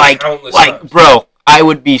 Countless times. Bro, I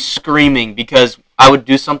would be screaming because I would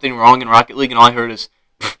do something wrong in Rocket League and all I heard is,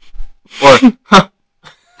 or, huh.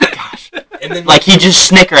 Gosh. And then Like, he just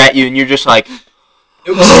snicker at you and you're just like,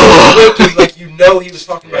 it was so quick, like you know he was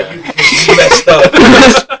talking about you because you messed up.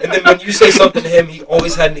 And then when you say something to him, he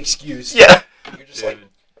always had an excuse. yeah. You're just like,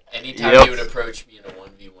 Anytime Yep. he would approach me in a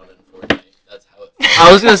 1v1 in Fortnite, that's how it felt.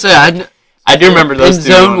 I was gonna say I do remember those in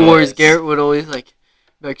two. Zone going Wars, at it. Garrett would always like,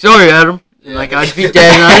 be like, "Sorry, Adam," and Yeah. like I'd be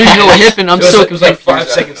dead, and I didn't know what happened. I'm so it was like confused. 5 out of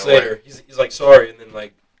seconds nowhere. later. He's like sorry, and then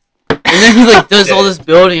like And then he like does all Dead. this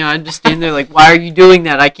building, and I just stand there like, "Why are you doing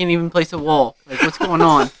that? I can't even place a wall. Like, what's going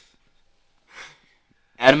on?"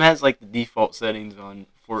 Adam has like the default settings on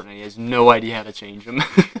Fortnite. He has no idea how to change them.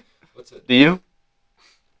 what's it? Do you?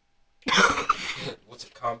 What's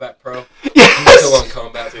it? Combat Pro. He's still on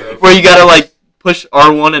Combat Pro. Where you gotta like push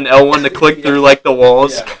R1 and L1 to click Yeah. through like the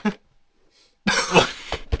walls. Yeah.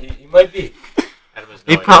 He might be. Adam has no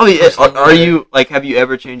He idea. probably is. Are you like? Have you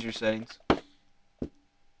ever changed your settings?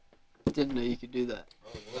 Didn't know you could do that.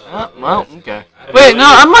 Well, okay. Wait, no,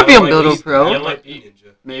 I might be on Might Builder be- Pro. I might be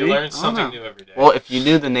Ninja. Maybe. You I learn don't something know. new every day. Well, if you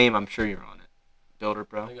knew the name, I'm sure you're on it. Builder I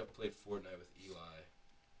Pro. think I played Fortnite with Eli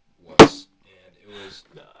once, and it was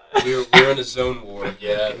we were in a zone war.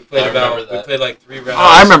 Yeah, We played I remember that. we played like 3 rounds. Oh,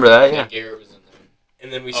 I remember that. Yeah, Yeah. Garrett was in there.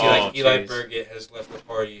 And then we see Oh, like Eli jeez. Burgett has left the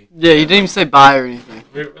party. Yeah, you didn't even say bye or anything.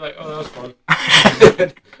 We're like, oh, that was fun. I think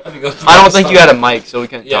that was the I don't last think you time. had a mic, so we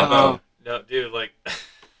couldn't Yeah, talk. no. No, dude, like,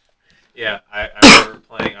 yeah, I remember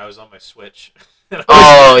playing. I was on my Switch. Oh,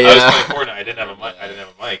 I was yeah. playing Fortnite. I didn't have a mic. I didn't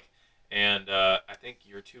have a mic, and I think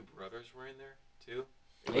your two brothers were in there too.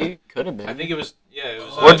 You could have been. I think it was. Yeah, it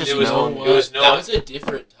was. Or just it was, no one. It was That no. was a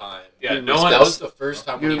different time. Yeah, You're no my one. That was the first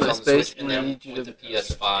time when You're he was my on the Switch, space, and and I then need you with to- the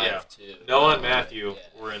PS5 Yeah. too. Noah and Matthew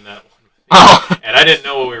Yeah. were in that one. with me. Oh. And I didn't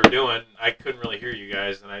know what we were doing. I couldn't really hear you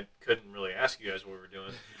guys, and I couldn't really ask you guys what we were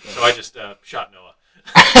doing. So I just shot Noah.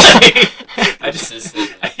 I just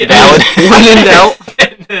Valid. When in doubt.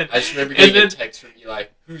 I just remember getting a text from Eli.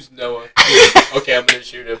 Who's Noah? Okay, I'm gonna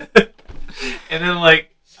shoot him. And then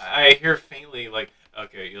like I hear faintly like,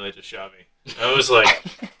 okay, Eli just shot me. I was like,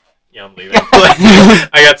 yeah, I'm leaving.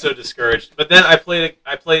 I got so discouraged. But then I played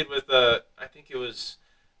with I think it was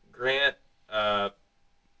Grant,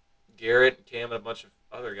 Garrett, and Cam, and a bunch of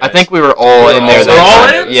other guys. I think we were all in there. We're all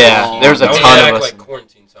that in? Yeah, there was a ton of us. Like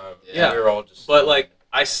quarantine time. Yeah. We were all just. But like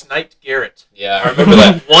I sniped Garrett. Yeah, I remember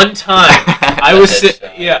that one time. I was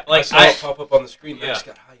I saw it pop up on the screen. And I just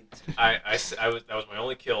got hyped. I was that was my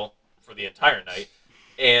only kill for the entire night,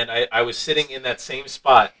 and I was sitting in that same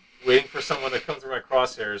spot waiting for someone to come through my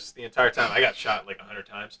crosshairs the entire time. I got shot like 100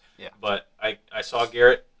 times. Yeah. But I saw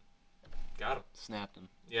Garrett, got him. Snapped him.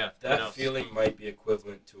 Yeah. That feeling might be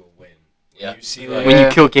equivalent to a win. Yeah. You see, When you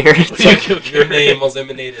kill Garrett. like your name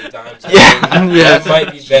eliminated dimes. Yeah. That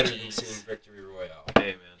might be better than seeing Victory Royale.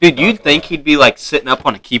 Hey, man. Dude, you'd think he'd be like sitting up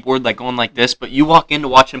on a keyboard, like going like this, but you walk in to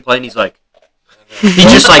watch him play, and he's like, he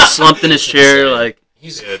just like slumped in his chair, like.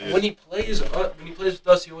 When he plays with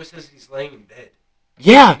us, he always says he's laying in bed.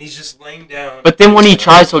 Yeah. And he's just laying down. But then when he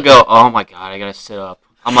tries, he'll go, "Oh my god, I gotta sit up."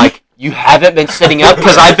 I'm like, "You haven't been sitting up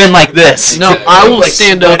because I've been like this." No, I will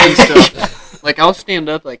stand up and stuff. Like I'll stand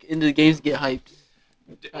up like into the games, get hyped.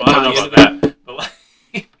 Well, I don't know about that. But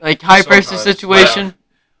Like high pressure situation.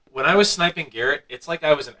 When I was sniping Garrett, it's like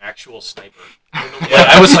I was an actual sniper.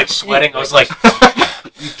 I was like sweating. I was like,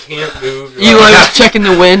 you can't move. Eli was checking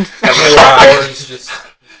the wind. 4 hours just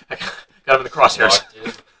got him in the crosshairs.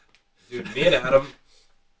 Dude, me and Adam,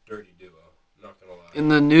 dirty duo. Not gonna lie. In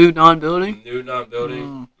the new non-building. It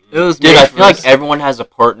was. Dude, I feel like everyone has a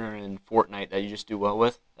partner in Fortnite that you just do well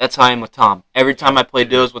with. That's how I am with Tom. Every time I play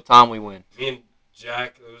duos with Tom, we win. Me and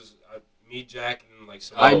Jack, Jack, and like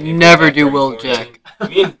some. I never do well with Jack.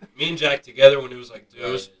 me and Jack together when it was like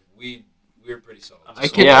duos, we were pretty solid. I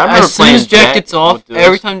can. Yeah, I remember as soon as playing Jack gets off, with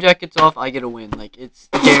every duos. time Jack gets off, I get a win. Like it's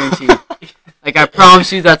guaranteed. Like I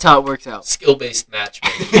promise you, that's how it works out. Skill-based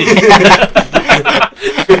matchmaking.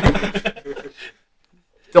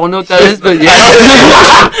 Don't know what that is, but yeah.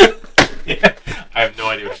 Yeah. I have no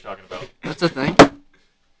idea what you're talking about. That's a thing.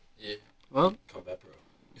 Yeah. Well, Combat Pro.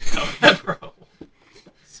 Bro.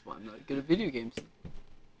 that's why I'm not good at video games.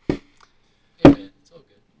 Hey man, it's all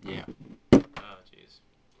good. Yeah. Oh, jeez.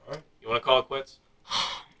 Alright. You want to call it quits?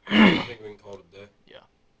 I think we can call it a day.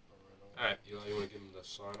 All right. Eli, you want to give him the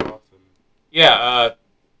sign off? Yeah,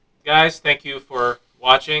 guys, thank you for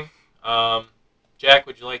watching. Jack,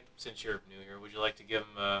 would you like, since you're new here, would you like to give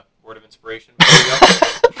him a word of inspiration before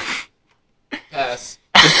we go? Pass.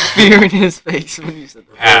 The fear in his face when you said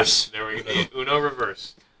that. Pass. There we go. Uno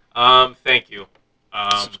reverse. Thank you.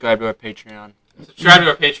 Subscribe to our Patreon. Subscribe to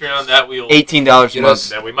our Patreon. That we'll $18 a month.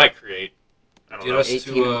 that we might create. I don't Get know. us to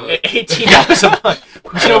 $18 a month.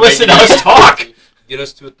 Who's gonna listen to us talk? get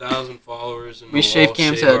us to 1,000 followers, and We we'll shave all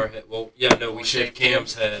Cam's shave head. our head. Well, yeah, no, we shave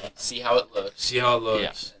Cam's head. See how it looks. See how it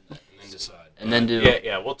looks, and then decide. And then do.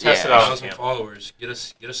 Yeah, we'll test it Yeah. out on 1,000 Cam. followers. Get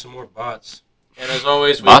us some more bots. And as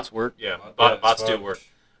always, Bots work. Yeah, Yeah, bots it's do fun. work.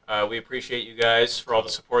 We appreciate you guys for all the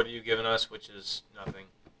support that you've given us, which is nothing.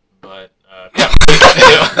 But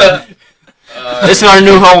yeah. This is our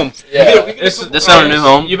new home. Yeah. This is our new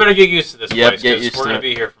home. You better get used to this Yep, place, get 'cause used we're to gonna it.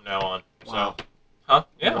 be here from now on. Wow. So, huh?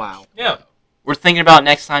 Yeah. Wow. Yeah. We're thinking about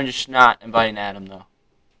next time just not inviting Adam though.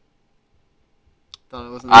 Thought I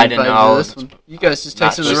wasn't I didn't invited to know. this one. You guys just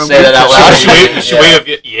Not texted in the just room. say that out loud. Should we have?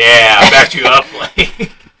 Yeah, backed you up,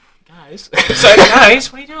 like guys. Excited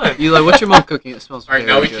guys, what are you doing? You like, what's your mom cooking? It smells All right,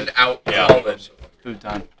 very now we good. can out Yeah. Coleman. Food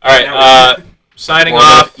time. All right. Signing Warm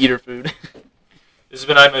up, off. Eater food. This has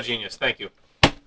been I'm a Genius. Thank you.